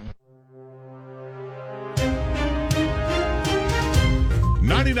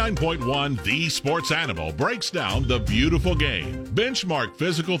99.1 The Sports Animal breaks down the beautiful game. Benchmark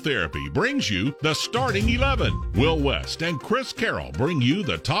Physical Therapy brings you the starting 11. Will West and Chris Carroll bring you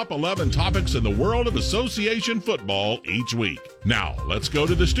the top 11 topics in the world of association football each week. Now, let's go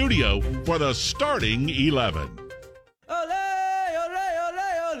to the studio for the starting 11.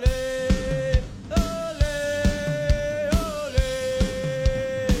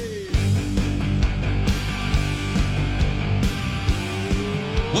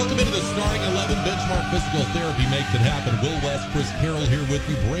 Welcome into the starting 11. Benchmark Physical Therapy makes it happen. Will West, Chris Carroll here with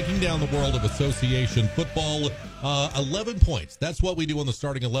you, breaking down the world of association football. 11 points. That's what we do on the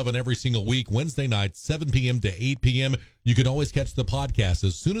starting 11 every single week. Wednesday night, 7 p.m. to 8 p.m. You can always catch the podcast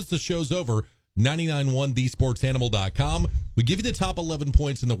as soon as the show's over. 991thesportsanimal.com. We give you the top 11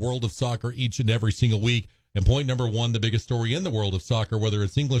 points in the world of soccer each and every single week. And point number one, the biggest story in the world of soccer, whether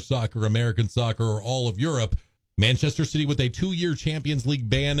it's English soccer, American soccer, or all of Europe. Manchester City with a 2-year Champions League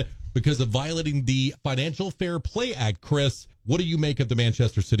ban because of violating the Financial Fair Play Act. Chris, what do you make of the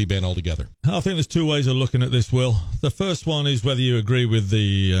Manchester City ban altogether? I think there's two ways of looking at this, Will. The first one is whether you agree with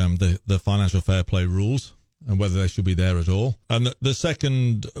the Financial Fair Play rules and whether they should be there at all. And the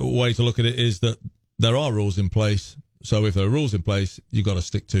second way to look at it is that there are rules in place. So if there are rules in place, you've got to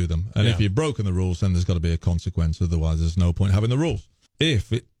stick to them. And if you've broken the rules, then there's got to be a consequence. Otherwise, there's no point having the rules.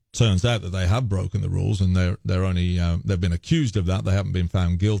 If it turns out that they have broken the rules and they're only they've been accused of that, they haven't been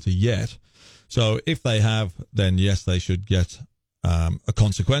found guilty yet. So if they have, then yes, they should get a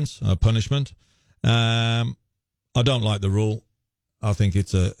consequence, a punishment. I don't like the rule. I think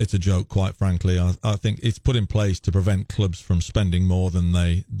it's a joke, quite frankly. I think it's put in place to prevent clubs from spending more than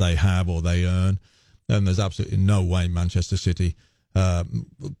they have or they earn. And there's absolutely no way Manchester City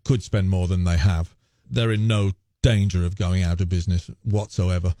could spend more than they have. They're in no danger of going out of business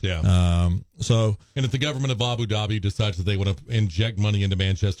whatsoever. And if the government of Abu Dhabi decides that they want to inject money into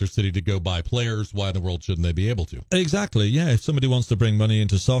Manchester City to go buy players, why in the world shouldn't they be able to? Exactly. Yeah. If somebody wants to bring money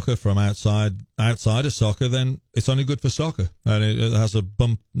into soccer from outside of soccer, then it's only good for soccer, and it has a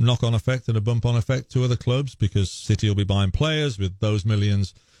knock-on effect and a bump-on effect to other clubs because City will be buying players with those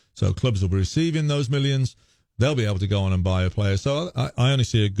millions, so clubs will be receiving those millions. They'll be able to go on and buy a player. So I only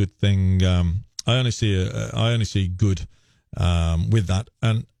see a good thing. I only see good with that,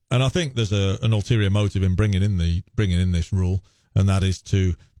 and I think there's an ulterior motive in bringing in this rule, and that is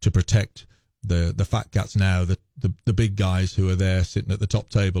to protect the fat cats now, the big guys who are there sitting at the top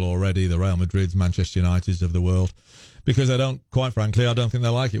table already, the Real Madrids, Manchester Uniteds of the world, because I don't think they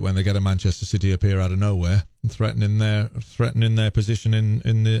like it when they get a Manchester City appear out of nowhere and threatening their position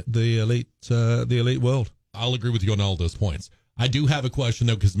in the elite world. I'll agree with you on all those points. I do have a question,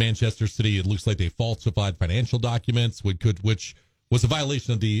 though, because Manchester City, it looks like they falsified financial documents, which was a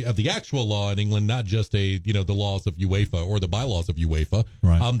violation of the actual law in England, not just the laws of UEFA or the bylaws of UEFA.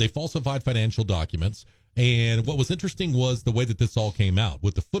 Right. They falsified financial documents. And what was interesting was the way that this all came out.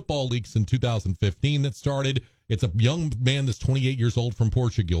 With the football leaks in 2015 that started, it's a young man that's 28 years old from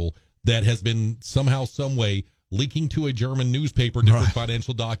Portugal that has been somehow, some way, leaking to a German newspaper different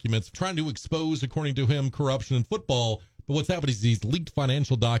financial documents, trying to expose, according to him, corruption in football. But what's happened is he's leaked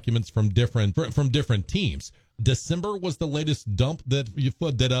financial documents from different teams. December was the latest dump that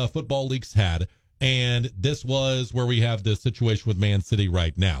Football Leaks had, and this was where we have the situation with Man City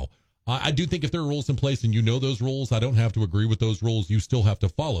right now. I do think if there are rules in place and you know those rules, I don't have to agree with those rules. You still have to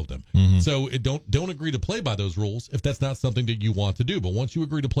follow them. Mm-hmm. So don't agree to play by those rules if that's not something that you want to do. But once you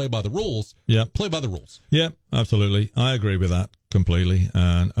agree to play by the rules, play by the rules. Yeah, absolutely. I agree with that completely.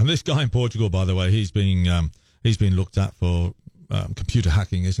 And this guy in Portugal, by the way, he's being looked at for computer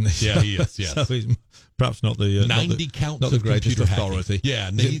hacking, isn't he? Yeah, he is. Yes. So he's perhaps not the 90 counts not the of greatest authority. Hacking. Yeah,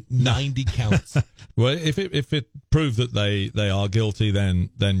 90 counts. Well, if it proved that they are guilty,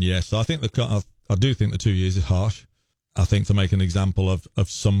 then yes. I think I do think the 2 years is harsh. I think to make an example of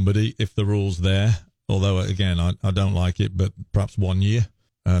somebody, if the rule's there, although again I don't like it, but perhaps 1 year,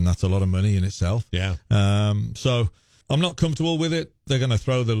 and that's a lot of money in itself. Yeah. So I'm not comfortable with it. They're going to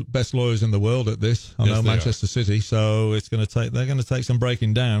throw the best lawyers in the world at this. I know Manchester City, so they're going to take some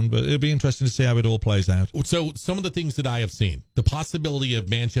breaking down, but it'll be interesting to see how it all plays out. So some of the things that I have seen, the possibility of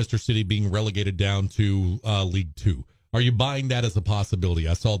Manchester City being relegated down to League Two. Are you buying that as a possibility?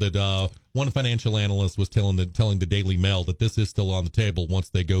 I saw that one financial analyst was telling the Daily Mail that this is still on the table once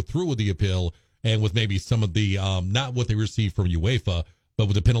they go through with the appeal and with maybe some of the not what they receive from UEFA, but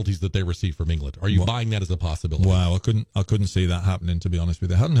with the penalties that they receive from England. Are you buying that as a possibility? Wow, I couldn't see that happening, to be honest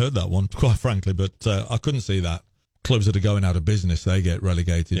with you. I hadn't heard that one, quite frankly, but I couldn't see that. Clubs that are going out of business, they get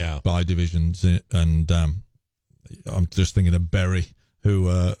relegated by divisions, and I'm just thinking of Bury who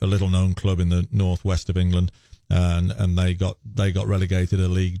are a little known club in the northwest of England, and they got relegated a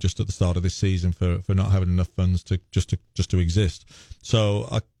league just at the start of this season for not having enough funds to exist. So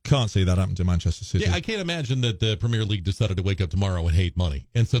I can't see that happen to Manchester City. Yeah, I can't imagine that the Premier League decided to wake up tomorrow and hate money,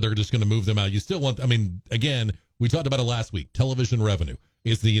 and so they're just going to move them out. You still want, I mean, again, we talked about it last week. Television revenue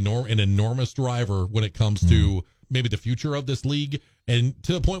is an enormous driver when it comes to maybe the future of this league, and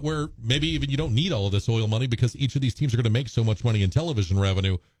to the point where maybe even you don't need all of this oil money because each of these teams are going to make so much money in television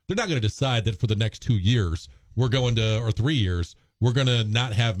revenue. They're not going to decide that for the next 2 years or 3 years, we're going to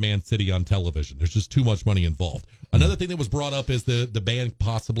not have Man City on television. There's just too much money involved. Another thing that was brought up is the ban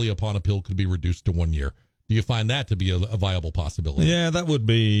possibly upon appeal could be reduced to 1 year. Do you find that to be a viable possibility? Yeah, that would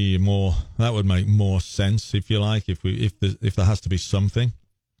make more sense, if you like, if there has to be something.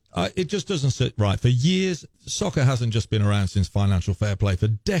 It just doesn't sit right. For years, soccer hasn't just been around since financial fair play. For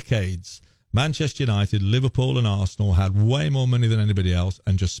decades, Manchester United, Liverpool and Arsenal had way more money than anybody else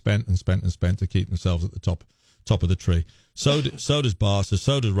and just spent and spent and spent to keep themselves at the top of the tree. So does Barca,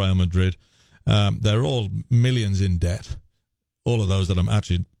 so does Real Madrid. They're all millions in debt. All of those that I'm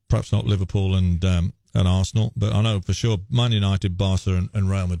actually, perhaps not Liverpool and Arsenal, but I know for sure Man United, Barca and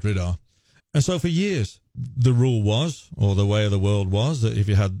Real Madrid are. And so for years, the rule was, or the way of the world was, that if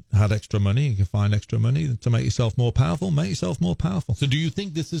you had extra money, you can find extra money to make yourself more powerful, make yourself more powerful. So do you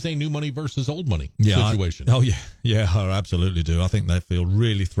think this is a new money versus old money situation? Yeah, I absolutely do. I think they feel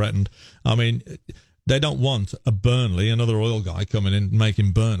really threatened. I mean, they don't want a Burnley, another oil guy coming in,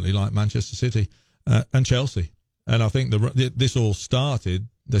 making Burnley like Manchester City and Chelsea. And I think this all started,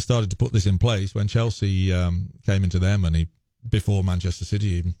 they started to put this in place when Chelsea came into their money before Manchester City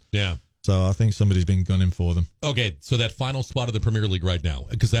even. Yeah. So I think somebody's been gunning for them. Okay, so that final spot of the Premier League right now,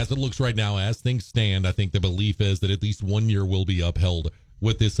 because as it looks right now, as things stand, I think the belief is that at least 1 year will be upheld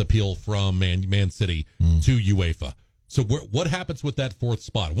with this appeal from Man City to UEFA. So what happens with that fourth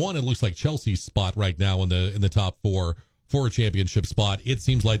spot? One, it looks like Chelsea's spot right now in the top four for a championship spot. It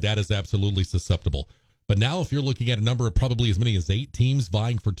seems like that is absolutely susceptible. But now if you're looking at a number of probably as many as 8 teams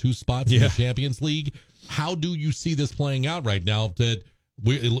vying for 2 spots in the Champions League, how do you see this playing out right now? That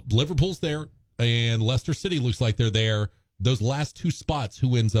Liverpool's there and Leicester City looks like they're there. Those last 2 spots,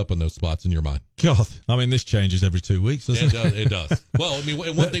 who ends up in those spots in your mind? God, I mean, this changes every 2 weeks, doesn't it? It does. Well, I mean,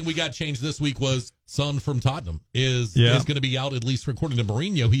 one thing we got changed this week was Son from Tottenham is going to be out, at least according to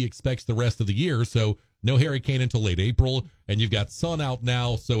Mourinho. He expects the rest of the year, so no Harry Kane until late April, and you've got Son out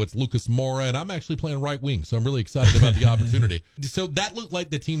now, so it's Lucas Moura, and I'm actually playing right wing, so I'm really excited about the opportunity. So that looked like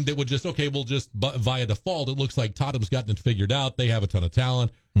the team that would just, we'll just via default. It looks like Tottenham's gotten it figured out. They have a ton of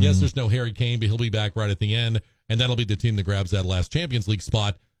talent. Yes, there's no Harry Kane, but he'll be back right at the end, and that'll be the team that grabs that last Champions League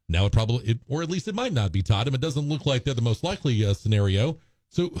spot. Now or at least it might not be Tottenham. It doesn't look like they're the most likely scenario.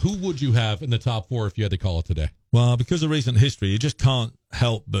 So who would you have in the top 4 if you had to call it today? Well, because of recent history, you just can't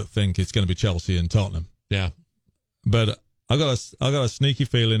help but think it's going to be Chelsea and Tottenham. Yeah. But I got a sneaky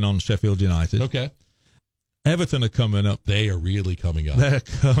feeling on Sheffield United. Okay. Everton are coming up. They are really coming up. They're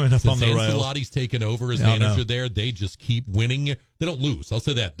coming up Since on the rails. Ancelotti's taken over as manager there. They just keep winning. They don't lose. I'll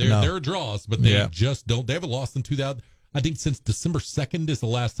say that. There are draws, but they just don't. They haven't lost in 2000. I think since December 2nd is the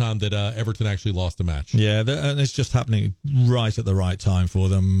last time that Everton actually lost a match. Yeah, and it's just happening right at the right time for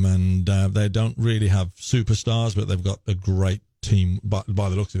them. And they don't really have superstars, but they've got a great team, by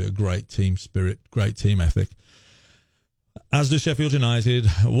the looks of it, a great team spirit, great team ethic. As does Sheffield United.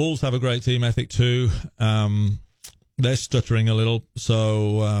 Wolves have a great team ethic too. They're stuttering a little,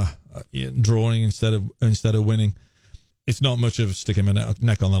 so drawing instead of winning. It's not much of sticking my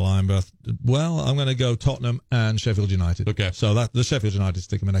neck on the line, but I'm going to go Tottenham and Sheffield United. Okay. So the Sheffield United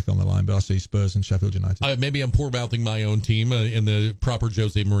sticking my neck on the line, but I see Spurs and Sheffield United. Maybe I'm poor mouthing my own team in the proper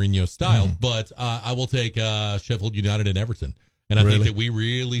Jose Mourinho style, but I will take Sheffield United and Everton. And I think that we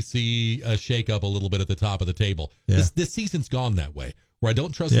really see a shake-up a little bit at the top of the table. Yeah. This season's gone that way, where I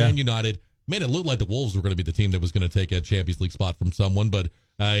don't trust Man United. Man, it looked like the Wolves were going to be the team that was going to take a Champions League spot from someone, but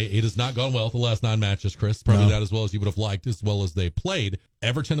it has not gone well the last 9 matches, Chris. Probably not as well as you would have liked, as well as they played.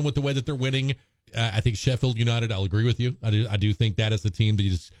 Everton, with the way that they're winning, I think Sheffield United, I'll agree with you. I do think that is the team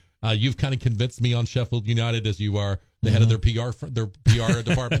that you've kind of convinced me on Sheffield United, as you are the head of their PR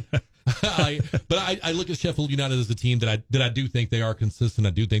department. But I look at Sheffield United as a team that I do think they are consistent.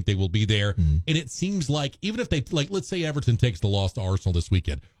 I do think they will be there. And it seems like even if they, let's say Everton takes the loss to Arsenal this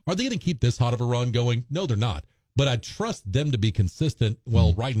weekend, are they going to keep this hot of a run going? No, they're not. But I trust them to be consistent.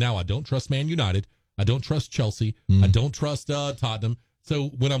 Well, right now, I don't trust Man United. I don't trust Chelsea. I don't trust Tottenham. So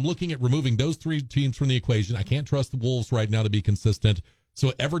when I'm looking at removing those 3 teams from the equation, I can't trust the Wolves right now to be consistent.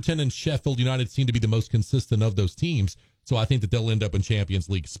 So Everton and Sheffield United seem to be the most consistent of those teams. So I think that they'll end up in Champions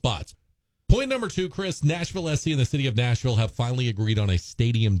League spots. Point number 2, Chris, Nashville SC and the city of Nashville have finally agreed on a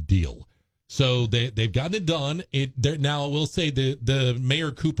stadium deal. So they've gotten it done. Now, I will say the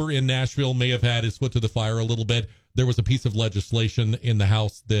Mayor Cooper in Nashville may have had his foot to the fire a little bit. There was a piece of legislation in the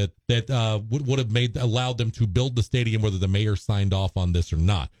House that would have allowed them to build the stadium, whether the mayor signed off on this or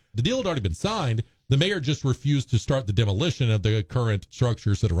not. The deal had already been signed. The mayor just refused to start the demolition of the current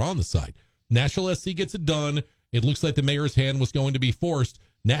structures that are on the site. Nashville SC gets it done. It looks like the mayor's hand was going to be forced.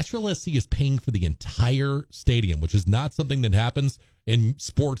 Nashville SC is paying for the entire stadium, which is not something that happens in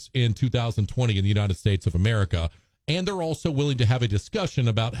sports in 2020 in the United States of America. And they're also willing to have a discussion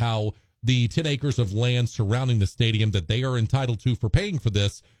about how the 10 acres of land surrounding the stadium that they are entitled to for paying for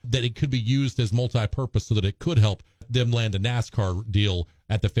this, that it could be used as multi-purpose so that it could help them land a NASCAR deal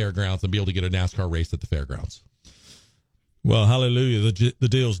at the fairgrounds and be able to get a NASCAR race at the fairgrounds. Well, hallelujah, the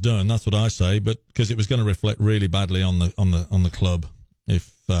deal's done. That's what I say, but because it was going to reflect really badly on the club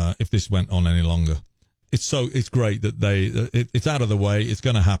if this went on any longer. It's great that it's out of the way. It's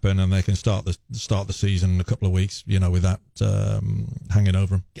going to happen, and they can start the season in a couple of weeks, with that hanging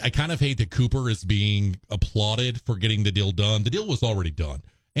over them. I kind of hate that Cooper is being applauded for getting the deal done. The deal was already done,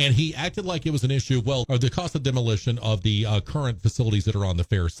 and he acted like it was an issue. Well, or the cost of demolition of the current facilities that are on the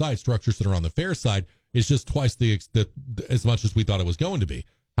fair side, structures that are on the fair side, is just twice as much as we thought it was going to be.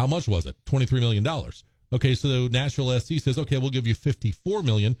 How much was it? $23 million. Okay, so Nashville SC says, okay, we'll give you $54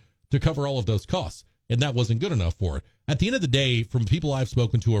 million to cover all of those costs. And that wasn't good enough for it. At the end of the day, from people I've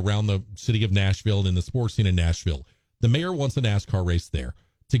spoken to around the city of Nashville and in the sports scene in Nashville, the mayor wants a NASCAR race there.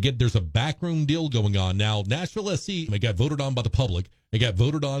 There's a backroom deal going on. Now, Nashville SC, it got voted on by the public. It got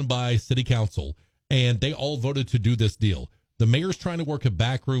voted on by city council, and they all voted to do this deal. The mayor's trying to work a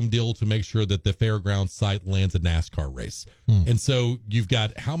backroom deal to make sure that the fairground site lands a NASCAR race. And so you've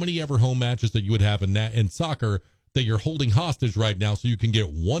got how many ever home matches that you would have in soccer that you're holding hostage right now so you can get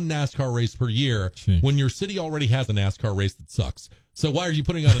one NASCAR race per year when your city already has a NASCAR race that sucks. So why are you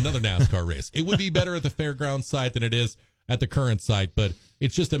putting on another NASCAR race? It would be better at the fairground site than it is at the current site. But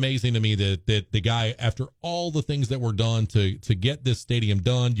it's just amazing to me that the guy, after all the things that were done to get this stadium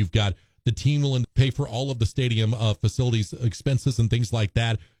done, you've got the team willing to pay for all of the stadium facilities expenses and things like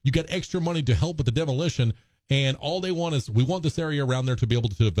that. You got extra money to help with the demolition. And all they want is, we want this area around there to be able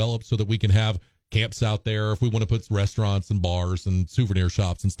to develop so that we can have camps out there if we want to put restaurants and bars and souvenir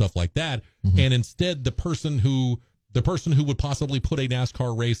shops and stuff like that. And instead, the person who would possibly put a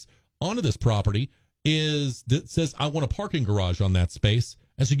NASCAR race onto this property says, I want a parking garage on that space.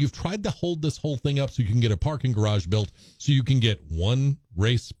 And so you've tried to hold this whole thing up so you can get a parking garage built so you can get one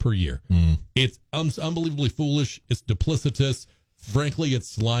race per year. It's unbelievably foolish. It's duplicitous. Frankly, it's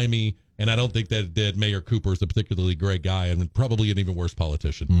slimy. And I don't think that Mayor Cooper is a particularly great guy and probably an even worse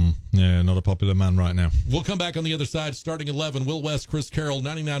politician. Yeah, not a popular man right now. We'll come back on the other side starting 11. Will West, Chris Carroll,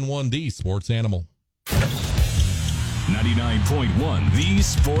 99.1 The Sports Animal. 99.1 The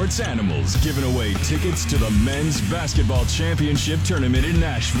Sports Animals, giving away tickets to the men's basketball championship tournament in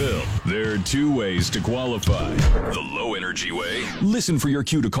Nashville. There are 2 ways to qualify. The low energy way, listen for your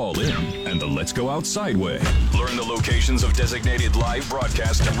cue to call in, and the let's go outside way. Learn the locations of designated live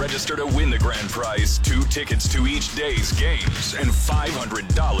broadcasts to register to win the grand prize, 2 tickets to each day's games, and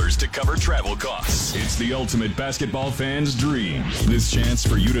 $500 to cover travel costs. It's the ultimate basketball fan's dream. This chance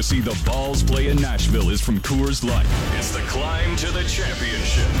for you to see the Balls play in Nashville is from Coors Light. It's the climb to the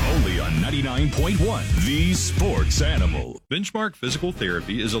championship, only on 99.1 The Sports Animal. Benchmark Physical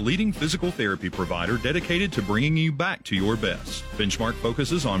Therapy is a leading physical therapy provider dedicated to bringing you back to your best. Benchmark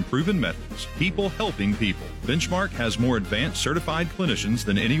focuses on proven methods, people helping people. Benchmark has more advanced certified clinicians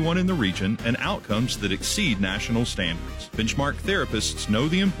than anyone in the region and outcomes that exceed national standards. Benchmark therapists know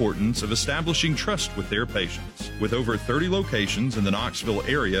the importance of establishing trust with their patients. With over 30 locations in the Knoxville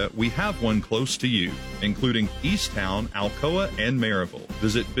area, we have one close to you, including Easttown, Alcoa, and Maryville.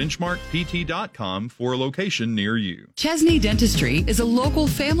 Visit benchmarkpt.com for a location near you. Chesney Dentistry is a local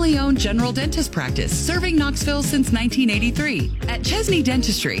family-owned general dentist practice serving Knoxville since 1983. At Chesney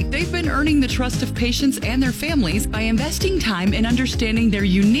Dentistry, they've been earning the trust of patients and their families by investing time in understanding their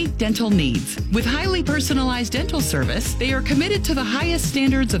unique dental needs. With highly personalized dental service, they are committed to the highest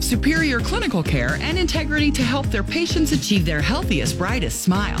standards of superior clinical care and integrity to help their patients achieve their healthiest, brightest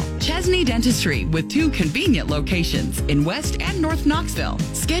smile. Chesney Dentistry, with 2 convenient locations in West and North Knoxville.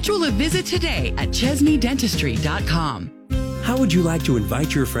 Schedule a visit today at chesneydentistry.com. How would you like to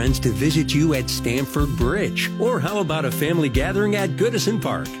invite your friends to visit you at Stamford Bridge? Or how about a family gathering at Goodison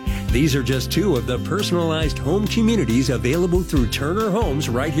Park? These are just 2 of the personalized home communities available through Turner Homes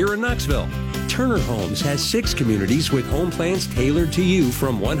right here in Knoxville. Turner Homes has 6 communities with home plans tailored to you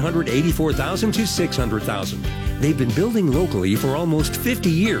from $184,000 to $600,000. They've been building locally for almost 50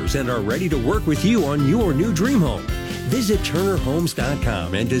 years and are ready to work with you on your new dream home. Visit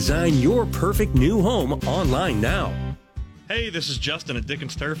TurnerHomes.com and design your perfect new home online now. Hey, this is Justin at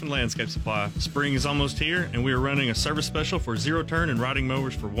Dickens Turf and Landscape Supply. Spring is almost here, and we are running a service special for zero-turn and riding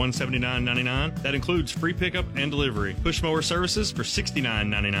mowers for $179.99. That includes free pickup and delivery. Push mower services for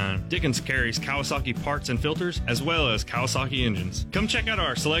 $69.99. Dickens carries Kawasaki parts and filters, as well as Kawasaki engines. Come check out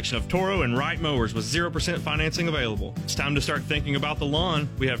our selection of Toro and Wright mowers with 0% financing available. It's time to start thinking about the lawn.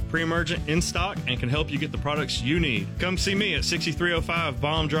 We have pre-emergent in stock and can help you get the products you need. Come see me at 6305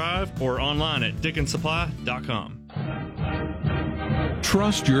 Baum Drive or online at DickensSupply.com.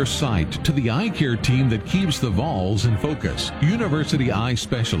 Trust your sight to the eye care team that keeps the Vols in focus. University Eye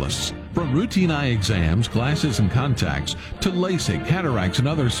Specialists. From routine eye exams, glasses, and contacts to LASIK, cataracts, and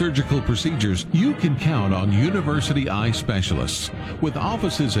other surgical procedures, you can count on University Eye Specialists. With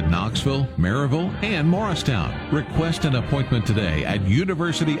offices at Knoxville, Maryville, and Morristown. Request an appointment today at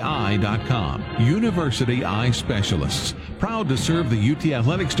universityeye.com. University Eye Specialists. Proud to serve the UT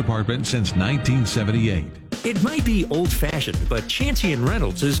Athletics Department since 1978. It might be old-fashioned, but Chancey &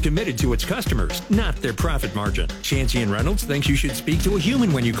 Reynolds is committed to its customers, not their profit margin. Chancey & Reynolds thinks you should speak to a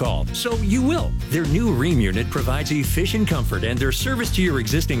human when you call, so you will. Their new Ream unit provides efficient comfort, and their service to your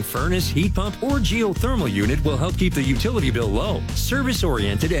existing furnace, heat pump, or geothermal unit will help keep the utility bill low.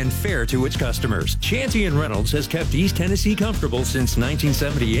 Service-oriented and fair to its customers. Chancey & Reynolds has kept East Tennessee comfortable since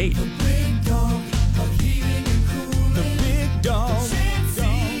 1978. The big dog of heating and cooling. The big dog.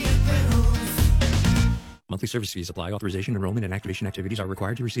 Monthly service fees apply. Authorization, enrollment, and activation activities are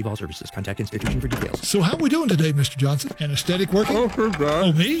required to receive all services. Contact institution for details. So how are we doing today, Mr. Johnson? Anesthetic working?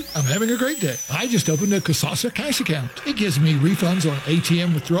 Oh, me? I'm having a great day. I just opened a Kasasa cash account. It gives me refunds on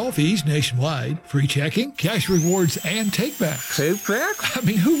ATM withdrawal fees nationwide, free checking, cash rewards, and takebacks. Take-back? I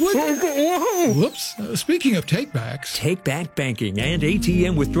mean, who wouldn't? Whoops. Speaking of takebacks. Take-back banking and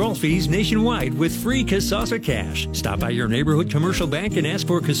ATM withdrawal fees nationwide with free Kasasa cash. Stop by your neighborhood commercial bank and ask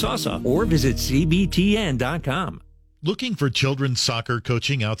for Kasasa or visit cbtn.com. Looking for children's soccer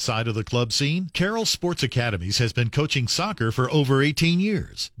coaching outside of the club scene? Carroll Sports Academies has been coaching soccer for over 18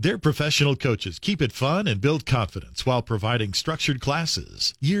 years. Their professional coaches keep it fun and build confidence while providing structured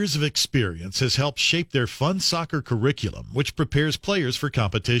classes. Years of experience has helped shape their fun soccer curriculum, which prepares players for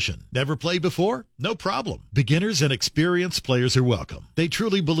competition. Never played before? No problem. Beginners and experienced players are welcome. They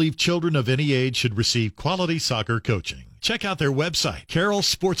truly believe children of any age should receive quality soccer coaching. Check out their website,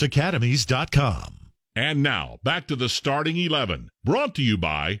 carrollsportsacademies.com. And now, back to the starting 11. Brought to you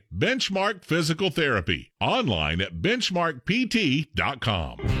by Benchmark Physical Therapy. Online at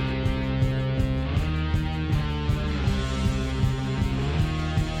benchmarkpt.com.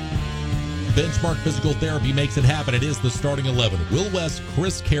 Benchmark Physical Therapy makes it happen. It is the starting 11. Will West,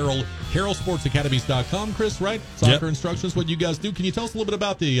 Chris Carroll, CarrollSportsAcademies.com. Chris, right? Soccer instructions, what you guys do. Can you tell us a little bit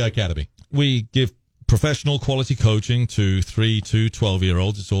about the academy? We give professional quality coaching to 3 to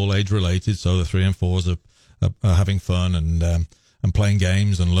 12-year-olds. It's all age related, so the 3 and 4s are having fun and playing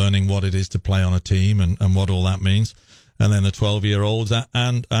games and learning what it is to play on a team and what all that means. And then the 12-year-olds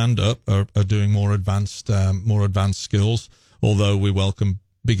and up are doing more advanced skills. Although we welcome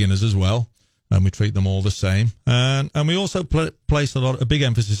beginners as well, and we treat them all the same. And we also place a big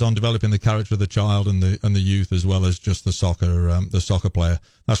emphasis on developing the character of the child and the youth as well as just the soccer player.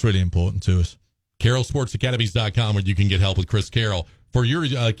 That's really important to us. CarrollSportsAcademies.com, where you can get help with Chris Carroll for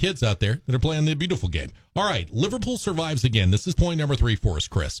your kids out there that are playing the beautiful game. All right, Liverpool survives again. This is point number 3 for us,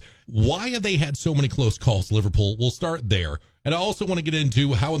 Chris. Why have they had so many close calls, Liverpool? We'll start there. And I also want to get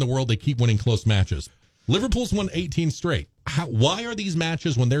into how in the world they keep winning close matches. Liverpool's won 18 straight. Why are these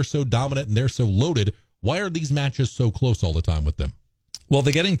matches, when they're so dominant and they're so loaded, why are these matches so close all the time with them? Well,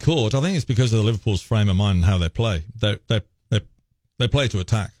 they're getting caught. I think it's because of the Liverpool's frame of mind and how they play. They play to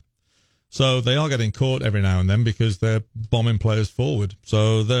attack. So they are getting caught every now and then because they're bombing players forward.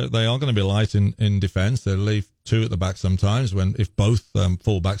 So they are going to be light in defence. They'll leave 2 at the back sometimes if both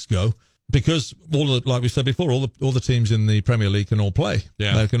full-backs go. Because like we said before, all the teams in the Premier League can all play.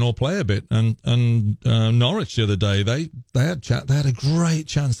 Yeah. They can all play a bit. And Norwich the other day, they had a great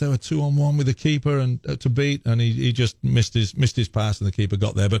chance. They were 2-on-1 with the keeper and to beat, and he just missed his pass, and the keeper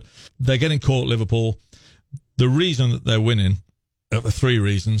got there. But they're getting caught, Liverpool. The reason that they're winning, 3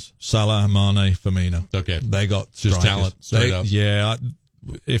 reasons: Salah, Mane, Firmino. Okay, they got just talent. Yeah,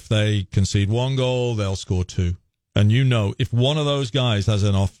 if they concede 1 goal, they'll score 2. And if one of those guys has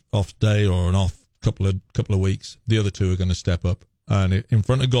an off day or an off couple of weeks, the other 2 are going to step up. And in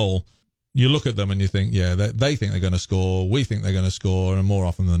front of goal, you look at them and you think, yeah, they think they're going to score. We think they're going to score, and more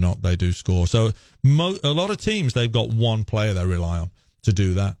often than not, they do score. So a lot of teams, they've got 1 player they rely on to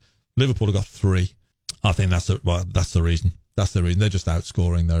do that. Liverpool have got 3. I think that's the reason. That's the reason. They're just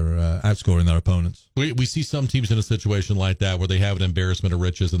outscoring their opponents. We see some teams in a situation like that where they have an embarrassment of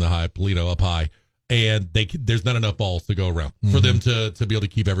riches in the high, up high, and there's not enough balls to go around for them to be able to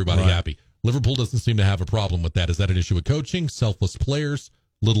keep everybody happy. Liverpool doesn't seem to have a problem with that. Is that an issue with coaching, selfless players,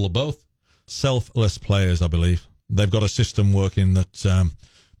 little of both? Selfless players, I believe. They've got a system working that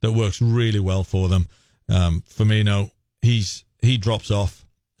works really well for them. Firmino, he drops off.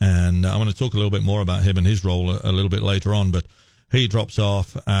 And I'm going to talk a little bit more about him and his role a little bit later on, but he drops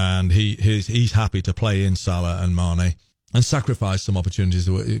off and he's happy to play in Salah and Mane and sacrifice some opportunities,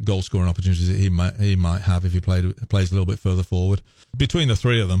 goal scoring opportunities that he might have if he plays a little bit further forward. Between the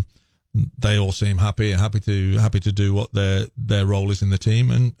three of them, they all seem happy to do what their role is in the team,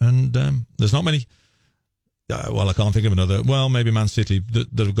 and there's not many. Well, I can't think of another. Well, maybe Man City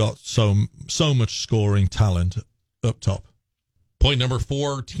that have got so much scoring talent up top. Point number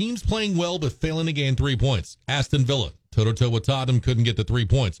 4, teams playing well but failing to gain 3 points. Aston Villa, toe-to-toe with Tottenham, couldn't get the 3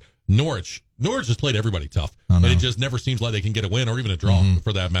 points. Norwich has played everybody tough. And it just never seems like they can get a win or even a draw,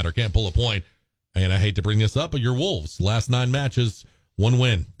 for that matter. Can't pull a point. And I hate to bring this up, but your Wolves, last 9 matches, 1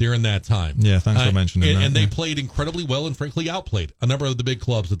 win during that time. Yeah, thanks for mentioning that. And they played incredibly well and frankly outplayed a number of the big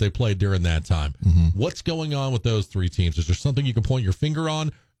clubs that they played during that time. What's going on with those 3 teams? Is there something you can point your finger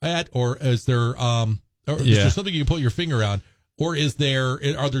on at, or is there something you can put your finger on? Or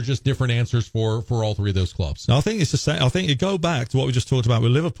are there just different answers for all 3 of those clubs? No, I think it's the same. I think you go back to what we just talked about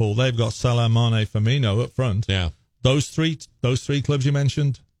with Liverpool. They've got Salah, Mane, Firmino up front. Yeah. Those three clubs you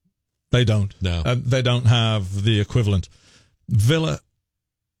mentioned, they don't. No. They don't have the equivalent. Villa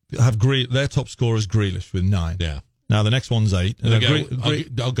have their top scorer is Grealish with 9. Yeah. Now the next one's 8. El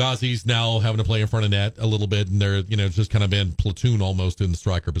Ghazi's now having to play in front of net a little bit, and they're just kind of been platoon almost in the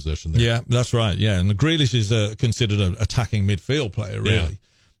striker position there. Yeah, that's right. Yeah, and the Grealish is considered an attacking midfield player, really. Yeah.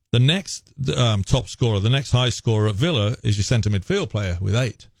 The next top scorer, the next high scorer at Villa is your centre midfield player with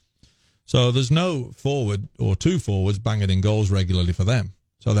 8. So there's no forward or 2 forwards banging in goals regularly for them.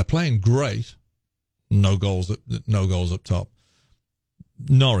 So they're playing great. No goals up top.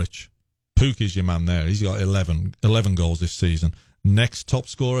 Norwich. Pukki's your man there. He's got 11 goals this season. Next top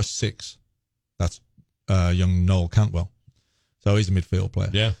scorer, 6. That's young Noel Cantwell. So he's a midfield player.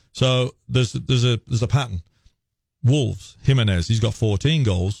 Yeah. So there's a pattern. Wolves, Jimenez, he's got 14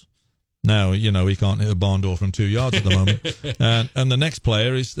 goals. Now, he can't hit a barn door from 2 yards at the moment. And the next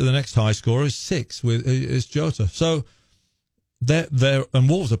player the next high scorer is 6 is Jota. So and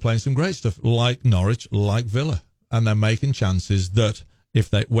Wolves are playing some great stuff like Norwich, like Villa, and they're making chances that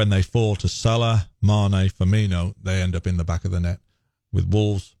when they fall to Salah, Mane, Firmino, they end up in the back of the net. With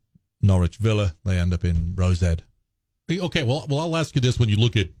Wolves, Norwich, Villa, they end up in row Z. Okay, well, I'll ask you this. When you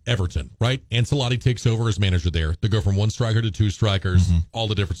look at Everton, right? Ancelotti takes over as manager there. They go from 1 striker to 2 strikers, all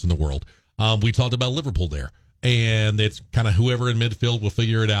the difference in the world. We talked about Liverpool there, and it's kind of whoever in midfield will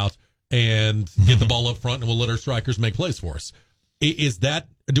figure it out and get the ball up front, and we'll let our strikers make plays for us.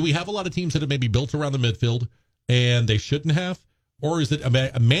 Do we have a lot of teams that have maybe built around the midfield, and they shouldn't have? Or is it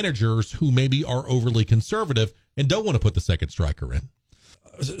managers who maybe are overly conservative and don't want to put the second striker in?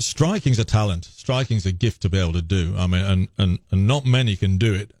 Striking's a talent. Striking's a gift to be able to do. I mean, and not many can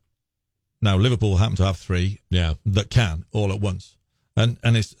do it. Now, Liverpool happen to have 3 that can all at once. And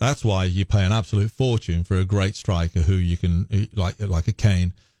that's why you pay an absolute fortune for a great striker who you can, like a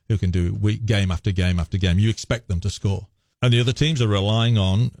Kane, who can do game after game after game. You expect them to score. And the other teams are relying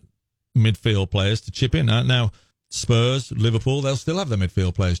on midfield players to chip in. Now, Spurs, Liverpool, they'll still have their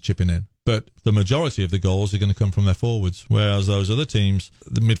midfield players chipping in. But the majority of the goals are going to come from their forwards, whereas those other teams,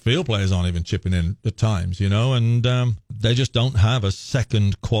 the midfield players aren't even chipping in at times, and they just don't have a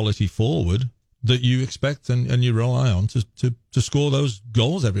second quality forward that you expect and you rely on to score those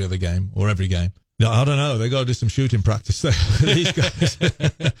goals every other game or every game. I don't know. They got to do some shooting practice there. These guys.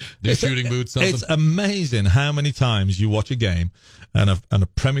 Do shooting boots. Something. It's amazing how many times you watch a game and a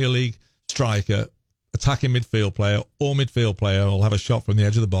Premier League striker, attacking midfield player will have a shot from the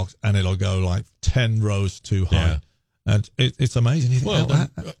edge of the box and it'll go like 10 rows too high. Yeah. And it's amazing.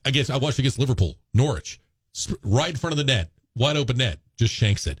 I guess I watched against Liverpool, Norwich, right in front of the net, wide open net, just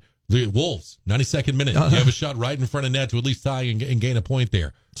shanks it. The Wolves, 92nd minute, you have a shot right in front of net to at least tie and gain a point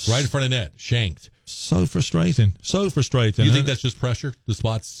there. Right in front of net, shanked. So frustrating. You think that's just pressure? The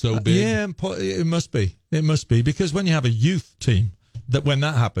spot's so big? Yeah, it must be. It must be, because when you have a youth team, that when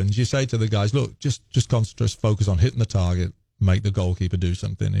that happens, you say to the guys, look, just concentrate, focus on hitting the target, make the goalkeeper do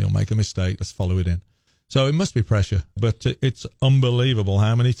something. He'll make a mistake. Let's follow it in. So it must be pressure. But it's unbelievable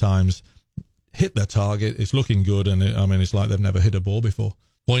how many times hit their target. It's looking good, and it's like they've never hit a ball before.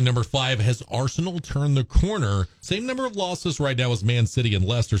 Point number 5, has Arsenal turned the corner? Same number of losses right now as Man City and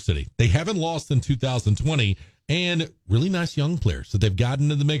Leicester City. They haven't lost in 2020, and really nice young players. So they've gotten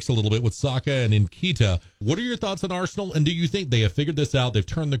into the mix a little bit with Saka and Nketiah. What are your thoughts on Arsenal, and do you think they have figured this out? They've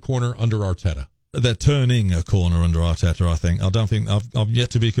turned the corner under Arteta? They're turning a corner under Arteta, I think. I don't think I've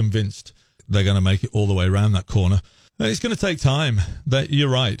yet to be convinced they're going to make it all the way around that corner. It's going to take time. You're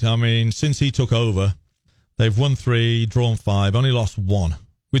right. I mean, since he took over, they've won 3, drawn 5, only lost 1.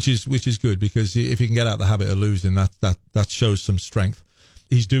 Which is good, because if you can get out the habit of losing, that shows some strength.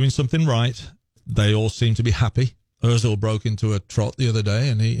 He's doing something right. They all seem to be happy. Ozil broke into a trot the other day,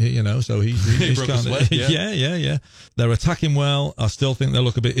 and he's he broke his sweat, yeah. They're attacking well. I still think they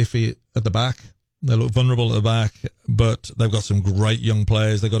look a bit iffy at the back. They look vulnerable at the back, but they've got some great young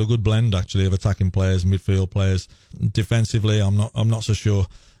players. They've got a good blend actually of attacking players, midfield players. Defensively, I'm not so sure.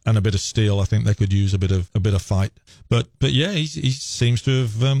 And a bit of steel. I think they could use a bit of fight. But yeah, he seems to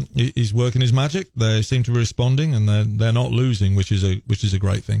have he's working his magic. They seem to be responding, and they're not losing, which is a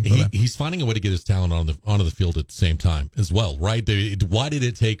great thing. He's finding a way to get his talent onto the field at the same time as well, right? Why did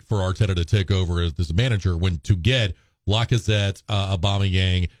it take for Arteta to take over as a manager when to get Lacazette,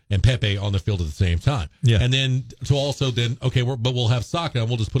 Aubameyang, and Pepe on the field at the same time? Yeah, and then to also but we'll have Saka and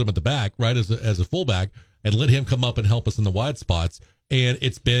we'll just put him at the back, right, as a fullback, and let him come up and help us in the wide spots. And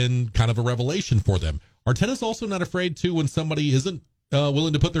it's been kind of a revelation for them. Arteta's also not afraid to, when somebody isn't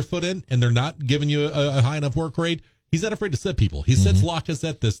willing to put their foot in and they're not giving you a high enough work rate, he's not afraid to set people. He sets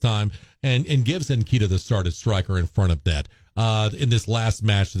Lacazette this time and gives Nketiah the started striker in front of that. In this last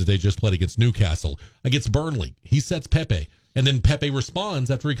match that they just played against Newcastle, against Burnley, he sets Pepe. And then Pepe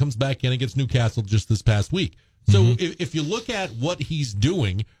responds after he comes back in against Newcastle just this past week. So if you look at what he's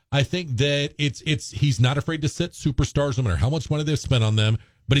doing, I think that he's not afraid to sit superstars, no matter how much money they've spent on them,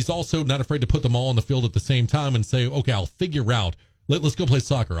 but he's also not afraid to put them all on the field at the same time and say, okay, I'll figure out, let's go play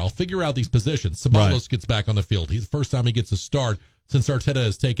soccer. I'll figure out these positions. Ceballos gets back on the field. He's the first time he gets a start since Arteta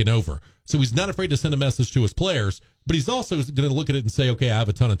has taken over. So he's not afraid to send a message to his players, but he's also going to look at it and say, okay, I have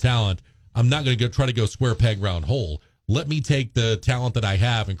a ton of talent. I'm not going to try to go square peg round hole. Let me take the talent that I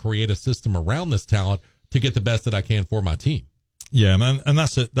have and create a system around this talent to get the best that I can for my team. Yeah, man, and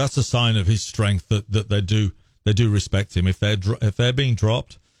that's a sign of his strength that they do respect him. If they're being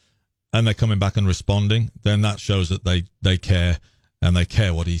dropped and they're coming back and responding, then that shows that they care, and they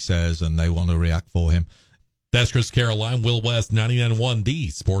care what he says, and they want to react for him. That's Chris Carroll. I'm Will West, 99.1 The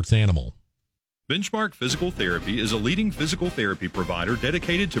Sports Animal. Benchmark Physical Therapy is a leading physical therapy provider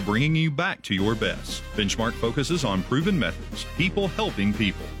dedicated to bringing you back to your best. Benchmark focuses on proven methods, people helping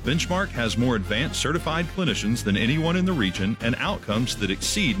people. Benchmark has more advanced certified clinicians than anyone in the region and outcomes that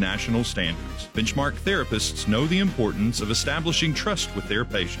exceed national standards. Benchmark therapists know the importance of establishing trust with their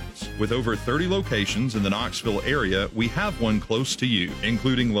patients. With over 30 locations in the Knoxville area, we have one close to you,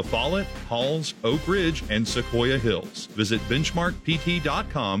 including La Follette, Halls, Oak Ridge, and Sequoia Hills. Visit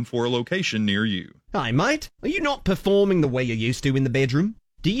benchmarkpt.com for a location near you. Hi mate, are you not performing the way you used to in the bedroom?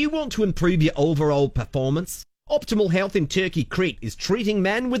 Do you want to improve your overall performance? Optimal Health in Turkey Creek is treating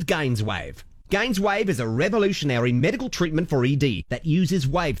men with GainsWave. GainsWave is a revolutionary medical treatment for ED that uses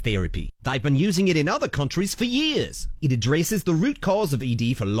wave therapy. They've been using it in other countries for years. It addresses the root cause of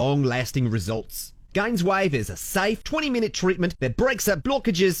ED for long-lasting results. GainsWave is a safe 20-minute treatment that breaks up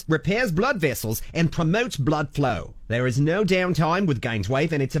blockages, repairs blood vessels, and promotes blood flow. There is no downtime with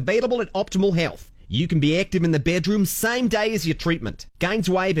GainsWave, and it's available at Optimal Health. You can be active in the bedroom same day as your treatment.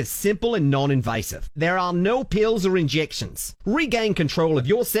 GainsWave is simple and non-invasive. There are no pills or injections. Regain control of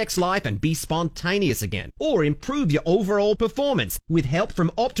your sex life and be spontaneous again, or improve your overall performance with help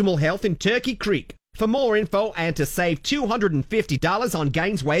from Optimal Health in Turkey Creek. For more info and to save $250 on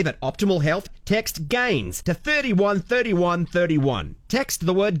GainsWave at Optimal Health, text GAINS to 313131. Text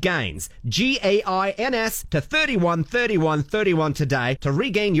the word GAINS, GAINS, to 313131 today to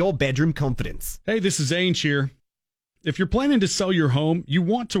regain your bedroom confidence. Hey, this is Ange here. If you're planning to sell your home, you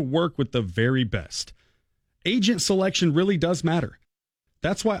want to work with the very best. Agent selection really does matter.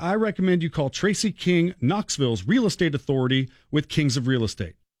 That's why I recommend you call Tracy King, Knoxville's real estate authority with Kings of Real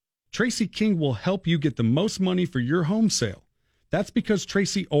Estate. Tracy King will help you get the most money for your home sale. That's because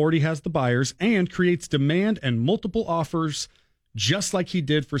Tracy already has the buyers and creates demand and multiple offers, just like he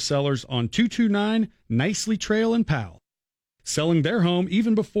did for sellers on 229 Nicely Trail in Powell, selling their home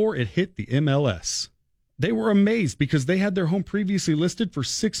even before it hit the MLS. They were amazed because they had their home previously listed for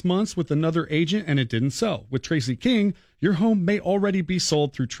 6 months with another agent and it didn't sell. With Tracy King, your home may already be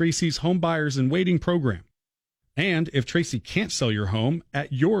sold through Tracy's Home Buyers and Waiting program. And if Tracy can't sell your home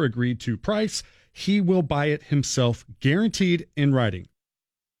at your agreed-to price, he will buy it himself, guaranteed in writing.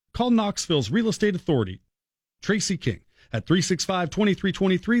 Call Knoxville's Real Estate Authority, Tracy King, at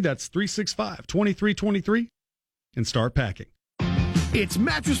 365-2323. That's 365-2323. And start packing. It's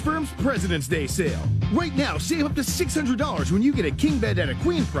Mattress Firm's President's Day sale. Right now, save up to $600 when you get a king bed at a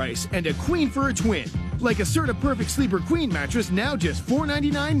queen price and a queen for a twin. Like a Serta Perfect Sleeper Queen mattress, now just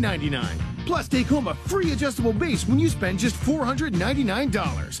 $499.99. Plus, take home a free adjustable base when you spend just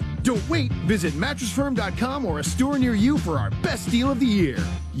 $499. Don't wait. Visit mattressfirm.com or a store near you for our best deal of the year.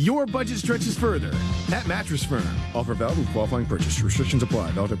 Your budget stretches further at Mattress Firm. Offer valid with qualifying purchase. Restrictions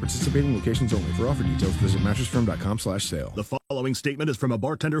apply. Valid at participating locations only. For offer details, visit mattressfirm.com/sale. The following statement is from a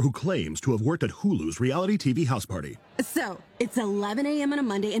bartender who claims to have worked at Hulu's reality TV house party. So, it's 11 a.m. on a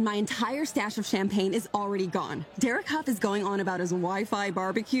Monday and my entire stash of champagne is already gone. Derek Huff is going on about his Wi-Fi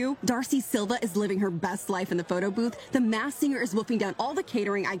barbecue. Darcy Silva is living her best life in the photo booth. The Masked Singer is wolfing down all the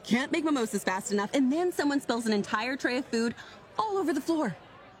catering. I can't make mimosas fast enough. And then someone spills an entire tray of food all over the floor.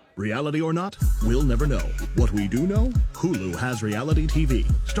 Reality or not, we'll never know. What we do know, Hulu has reality TV.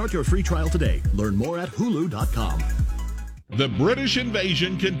 Start your free trial today. Learn more at hulu.com. The British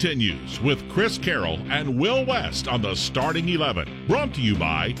invasion continues with Chris Carroll and Will West on the Starting 11. Brought to you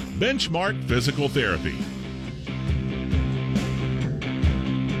by Benchmark Physical Therapy.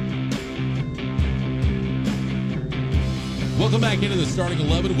 Welcome back into the Starting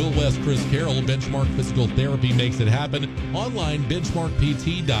 11. Will West, Chris Carroll. Benchmark Physical Therapy makes it happen. Online,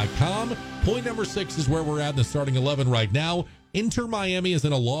 benchmarkpt.com. Point number 6 is where we're at in the Starting 11 right now. Inter Miami is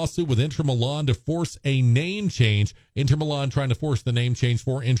in a lawsuit with Inter Milan to force a name change. Inter Milan trying to force the name change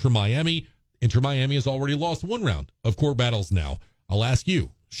for Inter Miami. Inter Miami has already lost one round of court battles now. I'll ask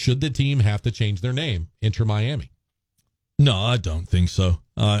you, should the team have to change their name, Inter Miami? No, I don't think so.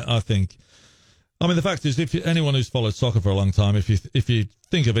 I think... I mean, the fact is, if anyone who's followed soccer for a long time, if you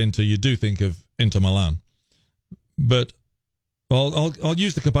think of Inter, you do think of Inter Milan. But I'll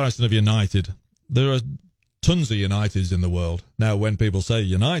use the comparison of United. There are tons of Uniteds in the world. Now, when people say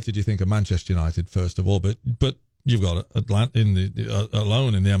United, you think of Manchester United first of all, but you've got alone in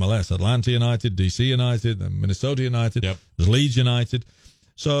the MLS, Atlanta United, DC United, and Minnesota United. Yep. There's Leeds United.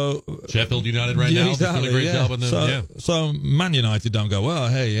 So Sheffield United right now, exactly, doing a great job. So Man United don't go, well,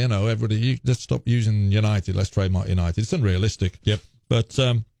 hey, everybody, let's stop using United. Let's trademark United. It's unrealistic. Yep. But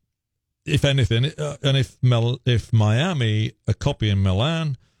if anything, and if Miami are copying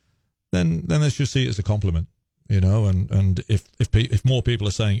Milan, then they should see it as a compliment, And if more people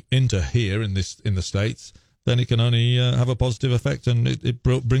are saying Inter here in the States, then it can only have a positive effect, and it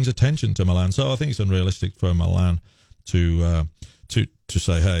brings attention to Milan. So I think it's unrealistic for Milan to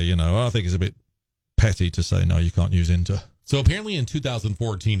say, hey, I think it's a bit petty to say, no, you can't use Inter. So apparently in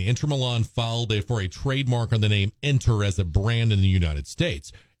 2014, Inter Milan filed for a trademark on the name Inter as a brand in the United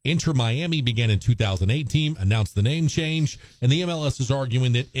States. Inter Miami began in 2018, announced the name change, and the MLS is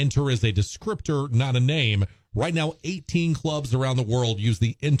arguing that Inter is a descriptor, not a name. Right now, 18 clubs around the world use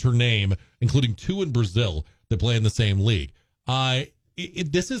the Inter name, including 2 in Brazil that play in the same league.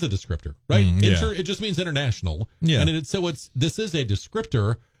 This is a descriptor, right? Inter, it just means international. Yeah. And this is a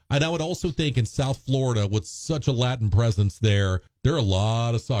descriptor. And I would also think in South Florida, with such a Latin presence there are a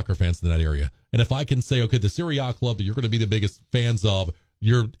lot of soccer fans in that area. And if I can say, okay, the Serie A club that you're going to be the biggest fans of,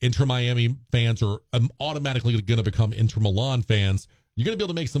 your Inter Miami fans are automatically going to become Inter Milan fans. You're going to be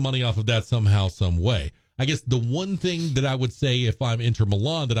able to make some money off of that somehow, some way. I guess the one thing that I would say if I'm Inter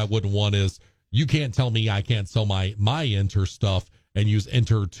Milan that I wouldn't want is you can't tell me I can't sell my Inter stuff and use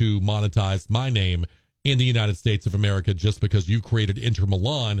Inter to monetize my name in the United States of America just because you created Inter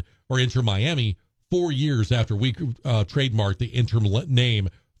Milan or Inter Miami 4 years after we trademarked the Inter name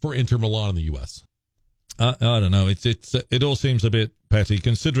for Inter Milan in the U.S. I don't know. It all seems a bit petty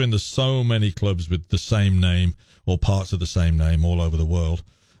considering there's so many clubs with the same name or parts of the same name all over the world,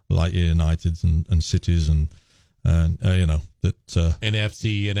 like Uniteds and cities and that and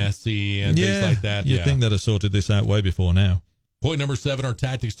FC and SC and things like that. You'd think they'd have sorted this out way before now. Point number 7, our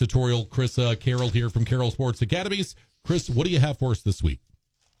tactics tutorial. Chris Carroll here from Carroll Sports Academies. Chris, what do you have for us this week?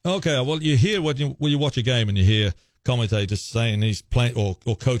 Okay, well, you hear when you watch a game and you hear commentators saying he's playing, or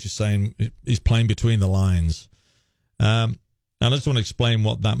coaches saying he's playing between the lines. And I just want to explain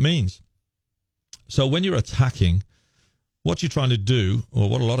what that means. So when you're attacking, what you're trying to do, or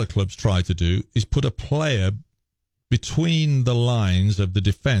what a lot of clubs try to do, is put a player between the lines of the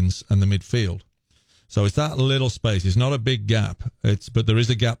defense and the midfield. So it's that little space. It's not a big gap. But there is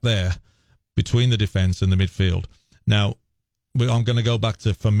a gap there between the defense and the midfield. Now, I'm going to go back to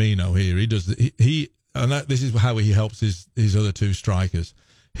Firmino here. This is how he helps his other 2 strikers.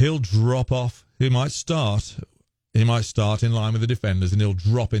 He'll drop off. He might start in line with the defenders, and he'll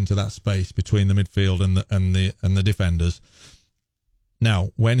drop into that space between the midfield and the defenders.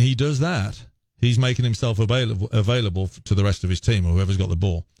 Now, when he does that, He's making himself available to the rest of his team or whoever's got the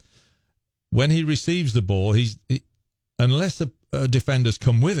ball. When he receives the ball, unless a defender's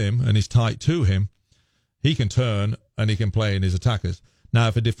come with him and is tight to him, he can turn and he can play in his attackers. Now,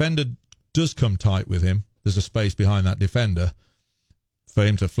 if a defender does come tight with him, there's a space behind that defender for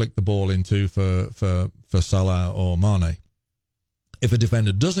him to flick the ball into for Salah or Mane. If a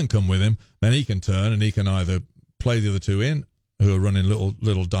defender doesn't come with him, then he can turn and he can either play the other two in, who are running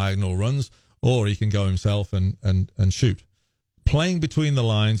little diagonal runs, or he can go himself and shoot. Playing between the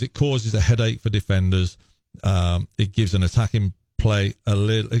lines, it causes a headache for defenders. It gives an attacking play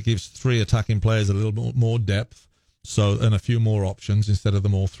it gives three attacking players a little bit more depth, and a few more options instead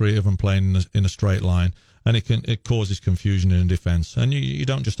of three of them playing in a straight line. And it causes confusion in defence. And you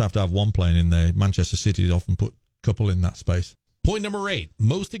don't just have to have one playing in there. Manchester City often put a couple in that space. Point number 8,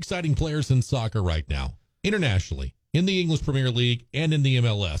 most exciting players in soccer right now, internationally, in the English Premier League and in the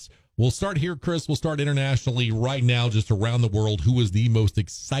MLS. We'll start here, Chris. We'll start internationally right now, just around the world. Who is the most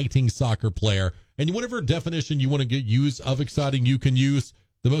exciting soccer player? And whatever definition you want to use of exciting, you can use.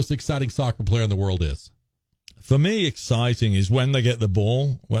 The most exciting soccer player in the world is? For me, exciting is when they get the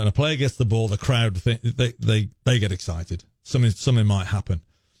ball. When a player gets the ball, the crowd they get excited. Something might happen,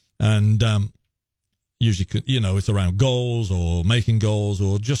 and usually, it's around goals or making goals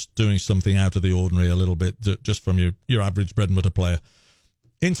or just doing something out of the ordinary a little bit, just from your average bread and butter player.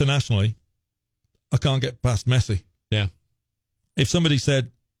 Internationally, I can't get past Messi. Yeah. If somebody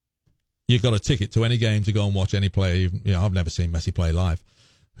said you've got a ticket to any game to go and watch any player, I've never seen Messi play live.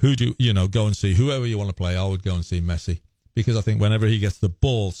 Who do go and see? Whoever you want to play, I would go and see Messi, because I think whenever he gets the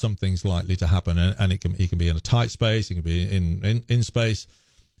ball, something's likely to happen, and he can be in a tight space, he can be in space.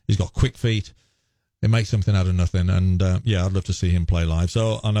 He's got quick feet. It makes something out of nothing, and I'd love to see him play live.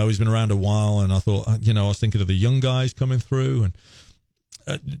 So I know he's been around a while, and I thought, I was thinking of the young guys coming through,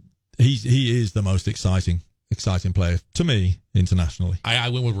 and he is the most exciting player to me internationally. I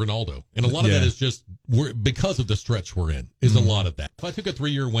went with Ronaldo, and a lot of that is just because of the stretch we're in. A lot of that. If I took a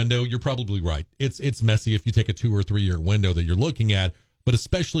 3-year window, you're probably right. It's Messi if you take a 2 or 3 year window that you're looking at, but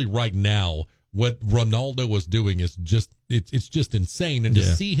especially right now, what Ronaldo was doing is it's just insane, and to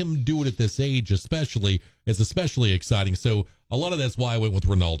see him do it at this age, is especially exciting. So a lot of that's why I went with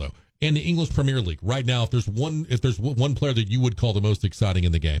Ronaldo. And the English Premier League right now, if there's one player that you would call the most exciting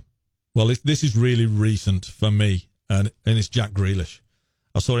in the game. Well, this is really recent for me, and it's Jack Grealish.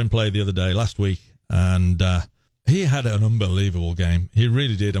 I saw him play the other day, last week, and he had an unbelievable game. He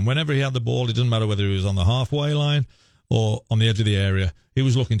really did. And whenever he had the ball, it doesn't matter whether he was on the halfway line or on the edge of the area, he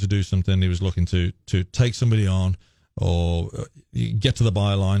was looking to do something. He was looking to take somebody on or get to the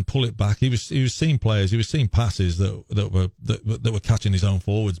byline, pull it back. He was seeing players. He was seeing passes that were catching his own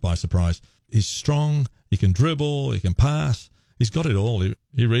forwards by surprise. He's strong. He can dribble. He can pass. He's got it all.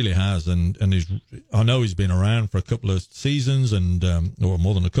 He really has, and I know he's been around for a couple of seasons, or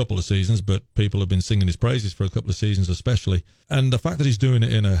more than a couple of seasons. But people have been singing his praises for a couple of seasons, especially. And the fact that he's doing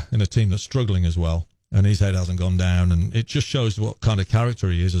it in a team that's struggling as well, and his head hasn't gone down, and it just shows what kind of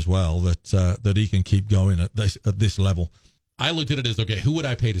character he is as well. That he can keep going at this level. I looked at it as, okay, who would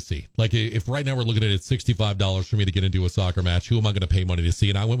I pay to see? Like, if right now we're looking at it, $65 for me to get into a soccer match, who am I going to pay money to see?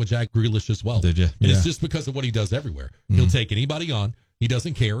 And I went with Jack Grealish as well. Did you? And it's just because of what he does everywhere. He'll take anybody on. He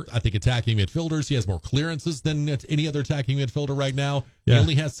doesn't care. I think attacking midfielders, he has more clearances than any other attacking midfielder right now. He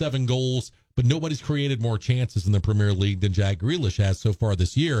only has 7 goals, but nobody's created more chances in the Premier League than Jack Grealish has so far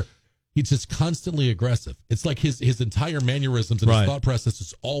this year. He's just constantly aggressive. It's like his entire mannerisms and his thought process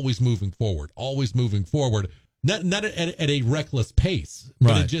is always moving forward. Not at a reckless pace,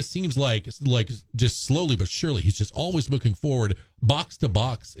 but it just seems like just slowly but surely, he's just always looking forward, box to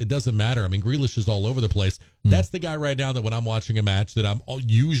box. It doesn't matter. I mean, Grealish is all over the place. That's the guy right now that when I'm watching a match that I'll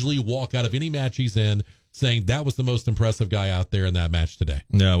usually walk out of any match he's in saying that was the most impressive guy out there in that match today.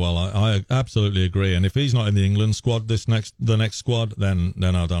 Yeah, well, I absolutely agree. And if he's not in the England squad, the next squad, then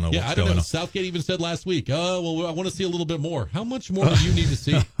I don't know what's going on. Southgate even said last week, well, I want to see a little bit more. How much more do you need to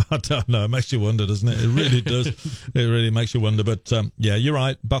see? I don't know. It makes you wonder, doesn't it? It really does. It really makes you wonder. But, you're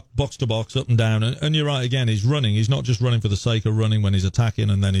right. Box to box, up and down. And you're right, again, he's running. He's not just running for the sake of running when he's attacking,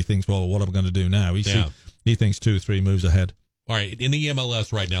 and then he thinks, well, what am I going to do now? He thinks 2 or 3 moves ahead. All right, in the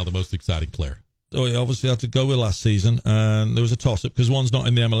MLS right now, the most exciting player. Oh, he obviously had to go with last season, and there was a toss-up because one's not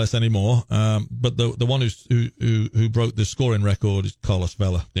in the MLS anymore. But the one who broke the scoring record is Carlos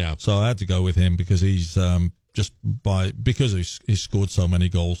Vela. Yeah. So I had to go with him because he's because he's scored so many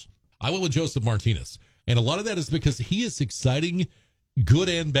goals. I went with Joseph Martinez, and a lot of that is because he is exciting, good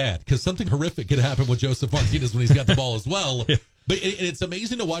and bad. Because something horrific could happen with Joseph Martinez when he's got the ball as well. Yeah. But it's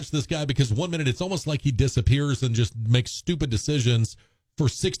amazing to watch this guy because 1 minute it's almost like he disappears and just makes stupid decisions for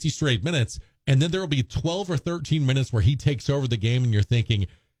 60 straight minutes. And then there will be 12 or 13 minutes where he takes over the game, and you're thinking,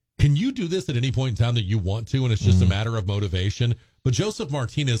 can you do this at any point in time that you want to? And it's just a matter of motivation. But Joseph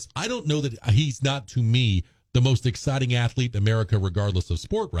Martinez, I don't know that he's not, to me, the most exciting athlete in America, regardless of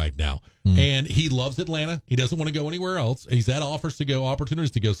sport right now. And he loves Atlanta. He doesn't want to go anywhere else. He's had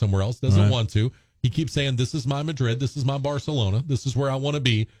opportunities to go somewhere else, doesn't want to. He keeps saying, this is my Madrid, this is my Barcelona, this is where I want to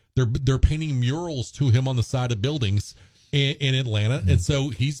be. They're painting murals to him on the side of buildings in Atlanta. And so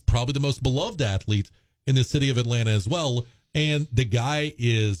he's probably the most beloved athlete in the city of Atlanta as well. And the guy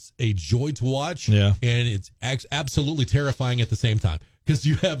is a joy to watch. Yeah. And it's absolutely terrifying at the same time, because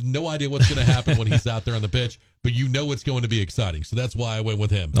you have no idea what's going to happen when he's out there on the pitch, but you know it's going to be exciting. So that's why I went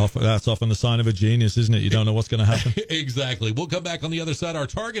with him. That's often the sign of a genius, isn't it? You don't know what's going to happen. Exactly. We'll come back on the other side. Our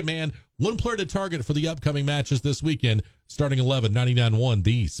target man, one player to target for the upcoming matches this weekend, starting 11:99.1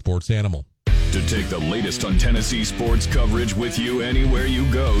 The Sports Animal. To take the latest on Tennessee sports coverage with you anywhere you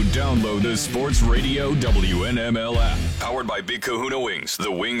go, download the Sports Radio WNML app. Powered by Big Kahuna Wings,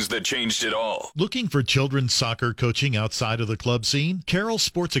 the wings that changed it all. Looking for children's soccer coaching outside of the club scene? Carroll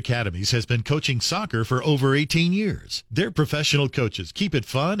Sports Academies has been coaching soccer for over 18 years. Their professional coaches keep it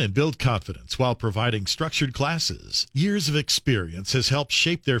fun and build confidence while providing structured classes. Years of experience has helped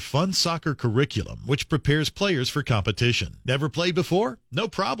shape their fun soccer curriculum, which prepares players for competition. Never played before? No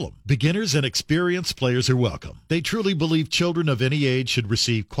problem. Beginners and experienced players are welcome. They truly believe children of any age should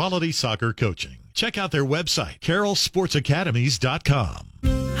receive quality soccer coaching. Check out their website, carrollsportsacademies.com.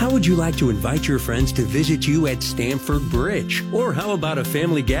 How would you like to invite your friends to visit you at Stamford Bridge? Or how about a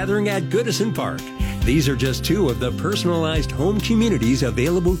family gathering at Goodison Park? These are just two of the personalized home communities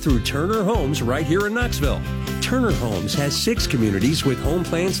available through Turner Homes right here in Knoxville. Turner Homes has 6 communities with home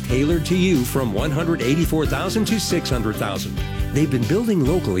plans tailored to you from $184,000 to $600,000. They've been building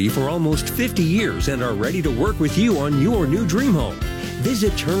locally for almost 50 years and are ready to work with you on your new dream home.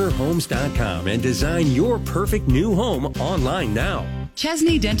 Visit TurnerHomes.com and design your perfect new home online now.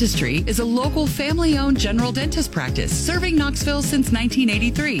 Chesney Dentistry is a local family-owned general dentist practice serving Knoxville since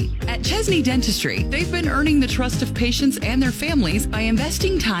 1983. At Chesney Dentistry, they've been earning the trust of patients and their families by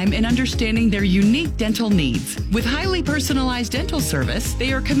investing time in understanding their unique dental needs. With highly personalized dental service,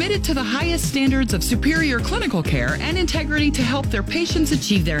 they are committed to the highest standards of superior clinical care and integrity to help their patients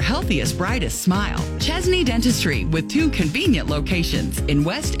achieve their healthiest, brightest smile. Chesney Dentistry, with 2 convenient locations in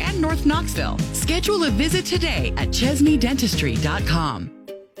West and North Knoxville. Schedule a visit today at ChesneyDentistry.com.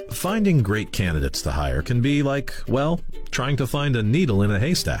 Finding great candidates to hire can be like, well, trying to find a needle in a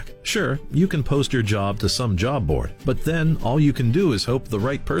haystack. Sure, you can post your job to some job board, but then all you can do is hope the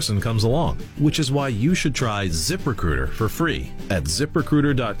right person comes along, which is why you should try ZipRecruiter for free at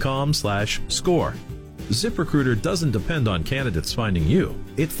ZipRecruiter.com/score. ZipRecruiter doesn't depend on candidates finding you.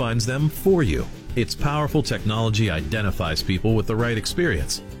 It finds them for you. Its powerful technology identifies people with the right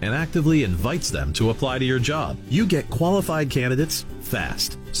experience and actively invites them to apply to your job. You get qualified candidates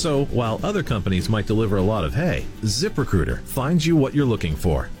fast. So while other companies might deliver a lot of hay, ZipRecruiter finds you what you're looking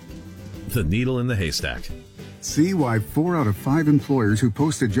for. The needle in the haystack. See why 4 out of 5 employers who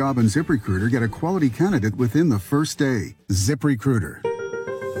post a job on ZipRecruiter get a quality candidate within the first day. ZipRecruiter,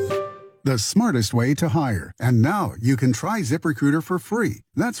 the smartest way to hire. And now you can try ZipRecruiter for free.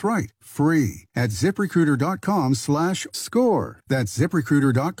 That's right, free at ZipRecruiter.com/score. That's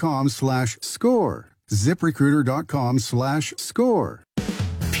ZipRecruiter.com/score. ZipRecruiter.com/score.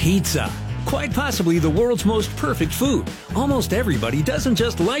 Pizza. Quite possibly the world's most perfect food. Almost everybody doesn't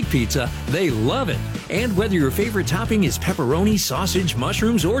just like pizza, they love it. And whether your favorite topping is pepperoni, sausage,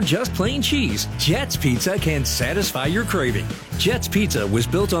 mushrooms, or just plain cheese, Jet's Pizza can satisfy your craving. Jet's Pizza was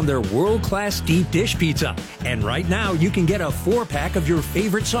built on their world-class deep dish pizza. And right now, you can get a 4-pack of your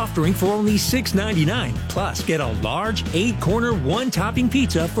favorite soft drink for only $6.99. Plus, get a large 8-corner 1-topping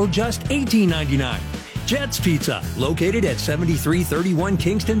pizza for just $18.99. Jet's Pizza, located at 7331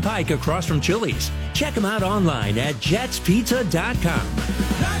 Kingston Pike across from Chili's. Check them out online at jetspizza.com.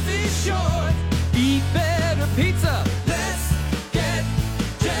 Life is short, eat better pizza. Let's get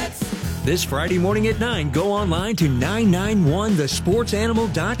Jets. This Friday morning at 9, go online to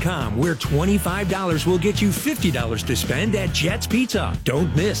 991thesportsanimal.com, where $25 will get you $50 to spend at Jet's Pizza.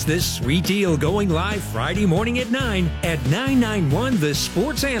 Don't miss this sweet deal going live Friday morning at 9 at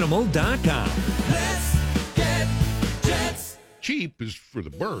 991thesportsanimal.com. Let's get Jets. Cheap is for the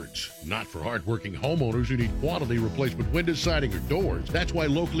birds, not for hardworking homeowners who need quality replacement windows, siding, or doors. That's why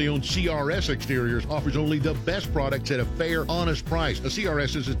locally owned CRS Exteriors offers only the best products at a fair, honest price. A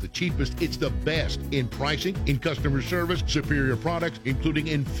CRS isn't the cheapest, it's the best in pricing, in customer service, superior products, including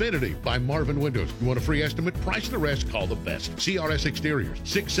Infinity by Marvin Windows. You want a free estimate? Price the rest. Call the best. CRS Exteriors,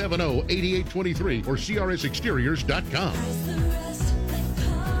 670-8823 or crsexteriors.com.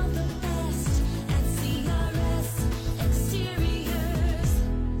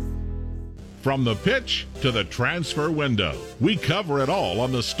 From the pitch to the transfer window, we cover it all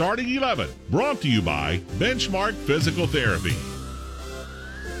on the Starting 11. Brought to you by Benchmark Physical Therapy.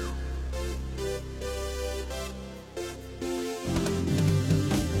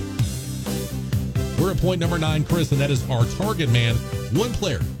 We're at point number 9, Chris, and that is our target man. One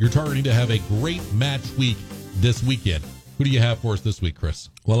player you're targeting to have a great match week this weekend. Who do you have for us this week, Chris?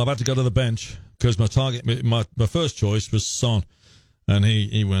 Well, I've had to go to the bench because my target, my first choice was Son. And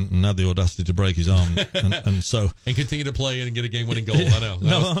he went and had the audacity to break his arm, and and continue to play and get a game-winning goal. I know.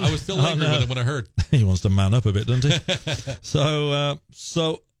 I was still angry with him when I heard. He wants to man up a bit, doesn't he?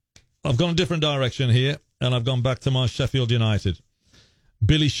 So I've gone a different direction here, and I've gone back to my Sheffield United.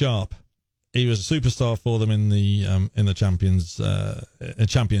 Billy Sharp, he was a superstar for them in the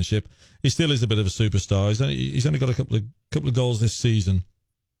championship. He still is a bit of a superstar. He's only got a couple of goals this season.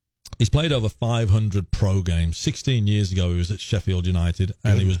 He's played over 500 pro games. 16 years ago, he was at Sheffield United,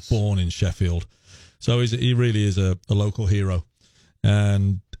 and he was born in Sheffield. So he really is a local hero.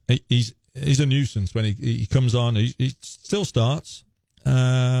 And he's a nuisance when he comes on. He still starts.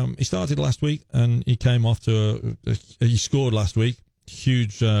 He started last week, and he came off he scored last week.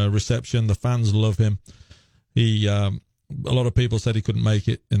 Huge reception. The fans love him. A lot of people said he couldn't make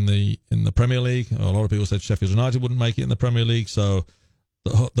it in the Premier League. A lot of people said Sheffield United wouldn't make it in the Premier League. So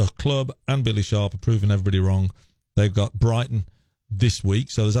the club and Billy Sharp are proving everybody wrong. They've got Brighton this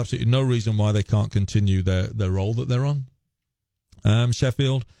week, so there's absolutely no reason why they can't continue their role that they're on.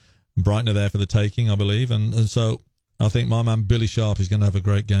 Sheffield, Brighton are there for the taking, I believe, and so I think my man Billy Sharp is going to have a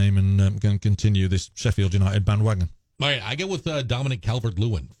great game and going to continue this Sheffield United bandwagon. All right, I go with Dominic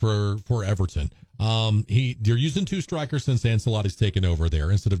Calvert-Lewin for Everton. They're using 2 strikers since Ancelotti's taken over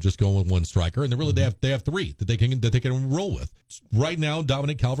there instead of just going with 1 striker, and they have 3 that they can roll with. Right now,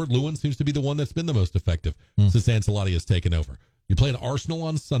 Dominic Calvert-Lewin seems to be the one that's been the most effective since Ancelotti has taken over. You play an Arsenal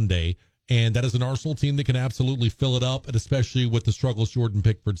on Sunday, and that is an Arsenal team that can absolutely fill it up, and especially with the struggles Jordan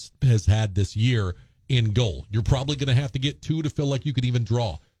Pickford has had this year in goal. You're probably going to have to get 2 to feel like you could even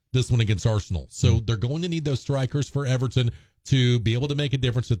draw this one against Arsenal. So they're going to need those strikers for Everton to be able to make a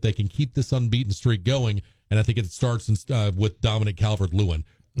difference that they can keep this unbeaten streak going. And I think it starts with Dominic Calvert-Lewin.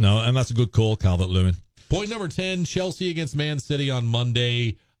 No, and that's a good call, Calvert-Lewin. Point number 10, Chelsea against Man City on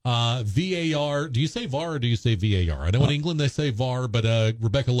Monday. VAR. Do you say VAR or do you say VAR? I know in England they say VAR, but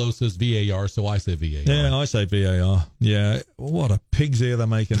Rebecca Lowe says VAR, so I say VAR. Yeah, I say VAR. Yeah, what a pig's ear they're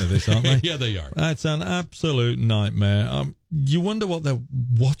making of this, aren't they? Yeah, they are. That's an absolute nightmare. You wonder what they're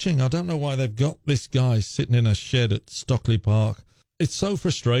watching. I don't know why they've got this guy sitting in a shed at Stockley Park. It's so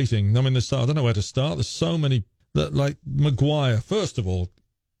frustrating. I mean, I don't know where to start. There's so many, like Maguire. First of all,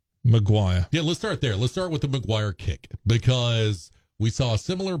 Maguire. Yeah, let's start there. Let's start with the Maguire kick, because we saw a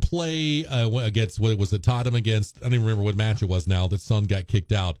similar play against, what was it, Tottenham against, I don't even remember what match it was now, that Son got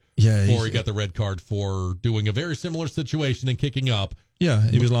kicked out before he got the red card for doing a very similar situation and kicking up. Yeah,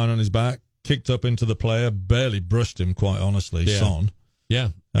 he was lying on his back, kicked up into the player, barely brushed him, quite honestly, Son. Yeah,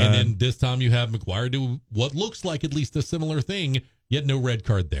 and then this time you have Maguire do what looks like at least a similar thing, yet no red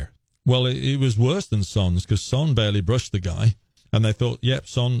card there. Well, it was worse than Son's, because Son barely brushed the guy, and they thought, yep,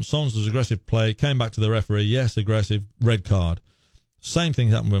 Son's was aggressive play, came back to the referee, yes, aggressive, red card. Same thing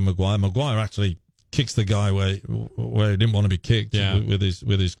happened with Maguire. Maguire actually kicks the guy where he didn't want to be kicked with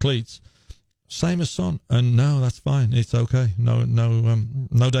his cleats. Same as Son, and no, that's fine. It's okay.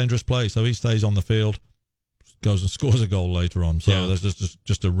 No dangerous play. So he stays on the field, goes and scores a goal later on. So that's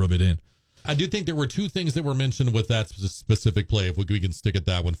just to rub it in. I do think there were 2 things that were mentioned with that specific play. If we can stick at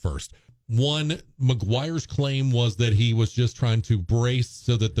that one first. One, Maguire's claim was that he was just trying to brace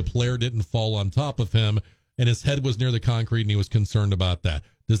so that the player didn't fall on top of him, and his head was near the concrete, and he was concerned about that.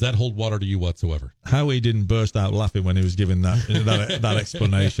 Does that hold water to you whatsoever? How he didn't burst out laughing when he was giving that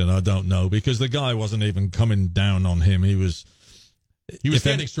explanation, I don't know, because the guy wasn't even coming down on him. He was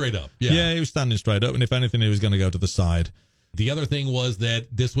standing straight up. Yeah, he was standing straight up, and if anything, he was going to go to the side. The other thing was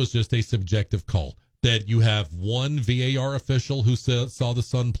that this was just a subjective call, that you have one VAR official who saw the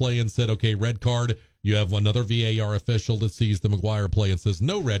Son play and said, okay, red card. You have another VAR official that sees the Maguire play and says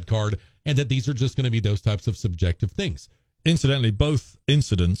no red card, and that these are just going to be those types of subjective things. Incidentally, both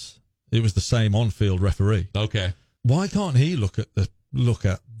incidents, it was the same on-field referee. Okay. Why can't he look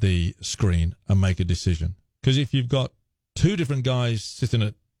at the screen and make a decision? Because if you've got 2 different guys sitting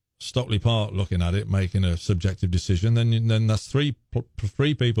at Stockley Park looking at it, making a subjective decision, then that's three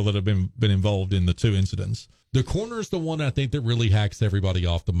people that have been involved in the 2 incidents. The corner is the one I think that really hacks everybody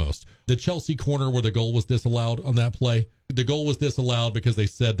off the most. The Chelsea corner where the goal was disallowed on that play. The goal was disallowed because they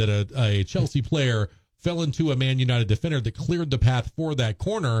said that a Chelsea player fell into a Man United defender that cleared the path for that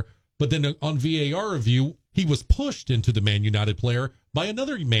corner. But then on VAR review, he was pushed into the Man United player, by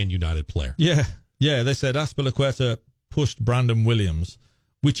another Man United player. Yeah. They said Azpilicueta pushed Brandon Williams,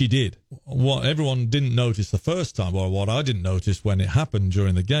 which he did. What everyone didn't notice the first time, or what I didn't notice when it happened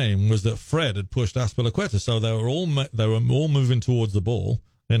during the game, was that Fred had pushed Azpilicueta. So they were all moving towards the ball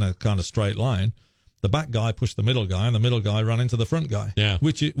in a kind of straight line. The back guy pushed the middle guy, and the middle guy ran into the front guy. Yeah,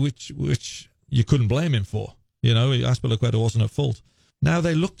 which you couldn't blame him for. Azpilicueta wasn't at fault. Now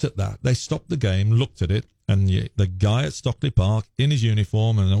they looked at that. They stopped the game, looked at it, and the guy at Stockley Park in his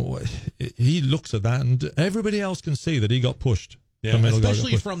uniform, and he looks at that, and everybody else can see that he got pushed. Yeah,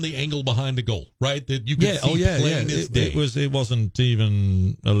 especially from the angle behind the goal, right? That you could see plain as day. It wasn't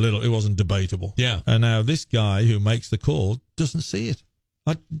even a little. It wasn't debatable. Yeah. And now this guy who makes the call doesn't see it.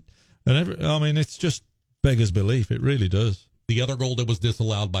 It's just beggars belief. It really does. The other goal that was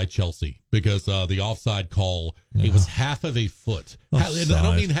disallowed by Chelsea because the offside call, it was half of a foot. Offside. I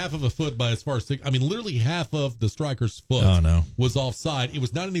don't mean half of a foot by as far as literally half of the striker's foot was offside. It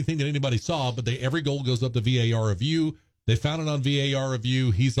was not anything that anybody saw, but every goal goes up to VAR review. They found it on VAR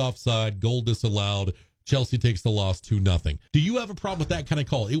review. He's offside. Goal disallowed. Chelsea takes the loss 2-0. Do you have a problem with that kind of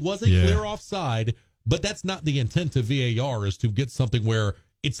call? It was a clear offside, but that's not the intent of VAR, is to get something where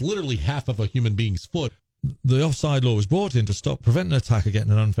it's literally half of a human being's foot. The offside law was brought in to prevent an attacker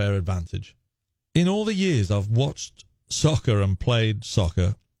getting an unfair advantage. In all the years I've watched soccer and played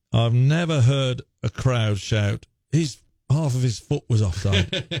soccer, I've never heard a crowd shout, half of his foot was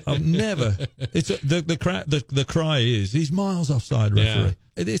offside. I've never. It's the cry is he's miles offside, referee.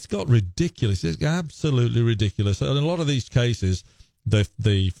 Yeah. It's got ridiculous. It's absolutely ridiculous. And in a lot of these cases,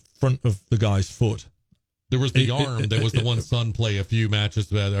 the front of the guy's foot. There was the arm. There was the one Son play a few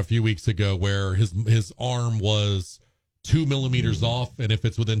weeks ago where his arm was 2 millimeters off, and if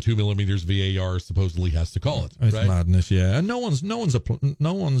it's within 2 millimeters, VAR supposedly has to call it. It's right? madness, yeah. And no one's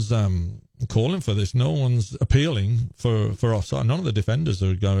calling for this. No one's appealing for offside. None of the defenders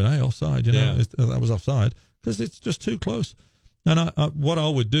are going, "Hey, offside." That was offside, because it's just too close. And what I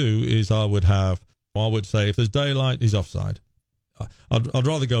would do is I would say if there's daylight, he's offside. I'd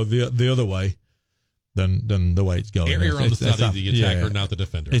rather go the other way than the way it's going. You're on the side of the attacker, not the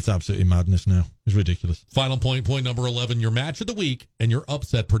defender. It's absolutely madness now. It's ridiculous. Final point number 11, your match of the week and your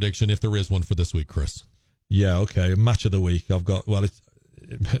upset prediction, if there is one for this week, Chris. Yeah, okay. Match of the week. I've got, it's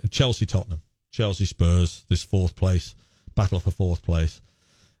Chelsea-Tottenham. Chelsea-Spurs, this fourth place. Battle for fourth place.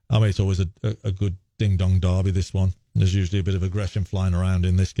 It's always a good ding-dong derby, this one. There's usually a bit of aggression flying around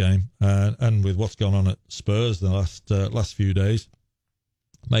in this game. And with what's going on at Spurs the last few days,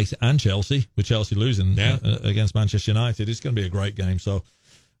 and Chelsea, with Chelsea losing against Manchester United, it's going to be a great game. So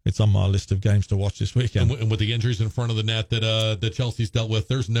it's on my list of games to watch this weekend. And with the injuries in front of the net that Chelsea's dealt with,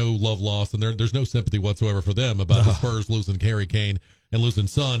 there's no love lost, and there's no sympathy whatsoever for them about the Spurs losing Harry Kane and losing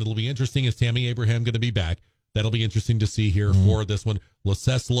Son. It'll be interesting. Is Tammy Abraham going to be back? That'll be interesting to see here for this one. Lo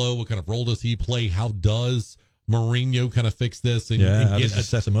Celso, what kind of role does he play? How does Mourinho kind of fix this? How does he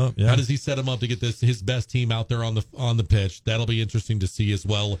set him up? Yeah. How does he set him up to get his best team out there on the pitch? That'll be interesting to see as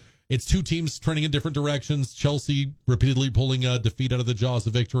well. It's two teams trending in different directions. Chelsea repeatedly pulling a defeat out of the jaws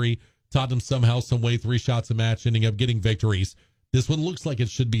of victory. Tottenham somehow, some way, 3 shots a match, ending up getting victories. This one looks like it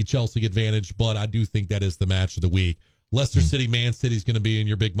should be Chelsea advantage, but I do think that is the match of the week. Leicester City, Man City is going to be in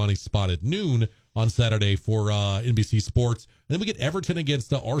your big money spot at noon on Saturday for NBC Sports. And then we get Everton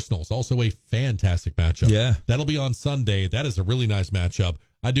against Arsenal. It's also a fantastic matchup. Yeah. That'll be on Sunday. That is a really nice matchup.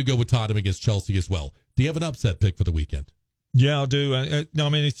 I do go with Tottenham against Chelsea as well. Do you have an upset pick for the weekend? Yeah, I do.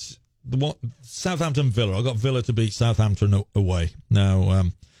 It's Southampton Villa. I got Villa to beat Southampton away. Now,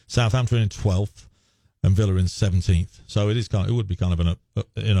 Southampton in 12th and Villa in 17th. So it would be kind of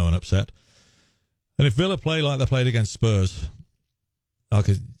an upset. And if Villa play like they played against Spurs, I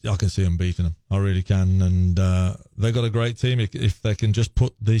can see them beating them. I really can. And they've got a great team. If they can just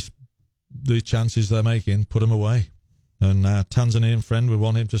put the chances they're making, put them away. And Tanzanian friend, we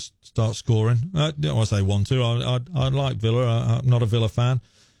want him to start scoring. I don't want to say want to. I like Villa. I'm not a Villa fan.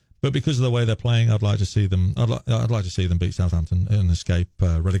 But because of the way they're playing, I'd like to see them. I'd like to see them beat Southampton and escape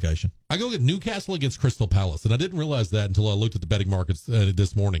relegation. I go get Newcastle against Crystal Palace, and I didn't realize that until I looked at the betting markets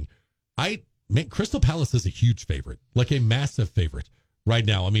this morning. Crystal Palace is a huge favorite, like a massive favorite right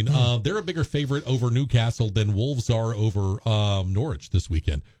now. They're a bigger favorite over Newcastle than Wolves are over Norwich this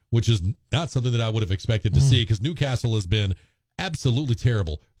weekend, which is not something that I would have expected to see, because Newcastle has been absolutely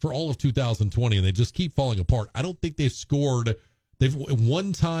terrible for all of 2020, and they just keep falling apart. I don't think they've scored. They've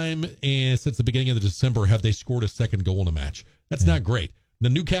one time since the beginning of December have they scored a second goal in a match. That's not great. The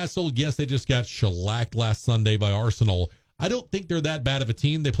Newcastle, yes, they just got shellacked last Sunday by Arsenal. I don't think they're that bad of a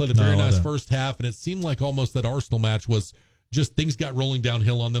team. They played a very nice first half, and it seemed like almost that Arsenal match was just things got rolling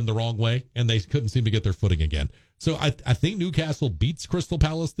downhill on them the wrong way, and they couldn't seem to get their footing again. So I think Newcastle beats Crystal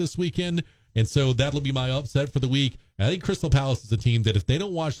Palace this weekend, and so that'll be my upset for the week. I think Crystal Palace is a team that if they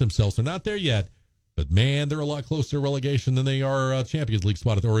don't watch themselves, they're not there yet, but man, they're a lot closer to relegation than they are a Champions League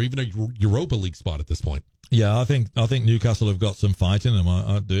spot or even a Europa League spot at this point. Yeah, I think Newcastle have got some fight in them.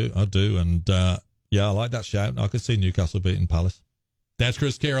 I do, and yeah, I like that shout. I could see Newcastle beating Palace. That's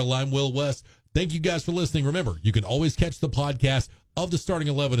Chris Carroll. I'm Will West. Thank you guys for listening. Remember, you can always catch the podcast of the Starting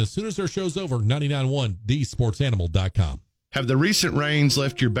 11 as soon as their show's over. 99.1 thesportsanimal.com. Have the recent rains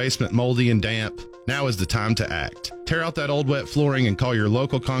left your basement moldy and damp? Now is the time to act. Tear out that old wet flooring and call your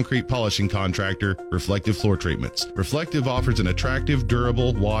local concrete polishing contractor, Reflective Floor Treatments. Reflective offers an attractive,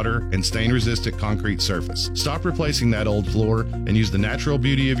 durable, water, and stain-resistant concrete surface. Stop replacing that old floor and use the natural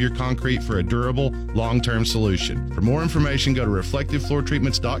beauty of your concrete for a durable, long-term solution. For more information, go to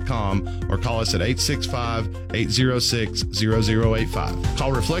reflectivefloortreatments.com or call us at 865-806-0085.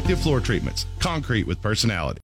 Call Reflective Floor Treatments, concrete with personality.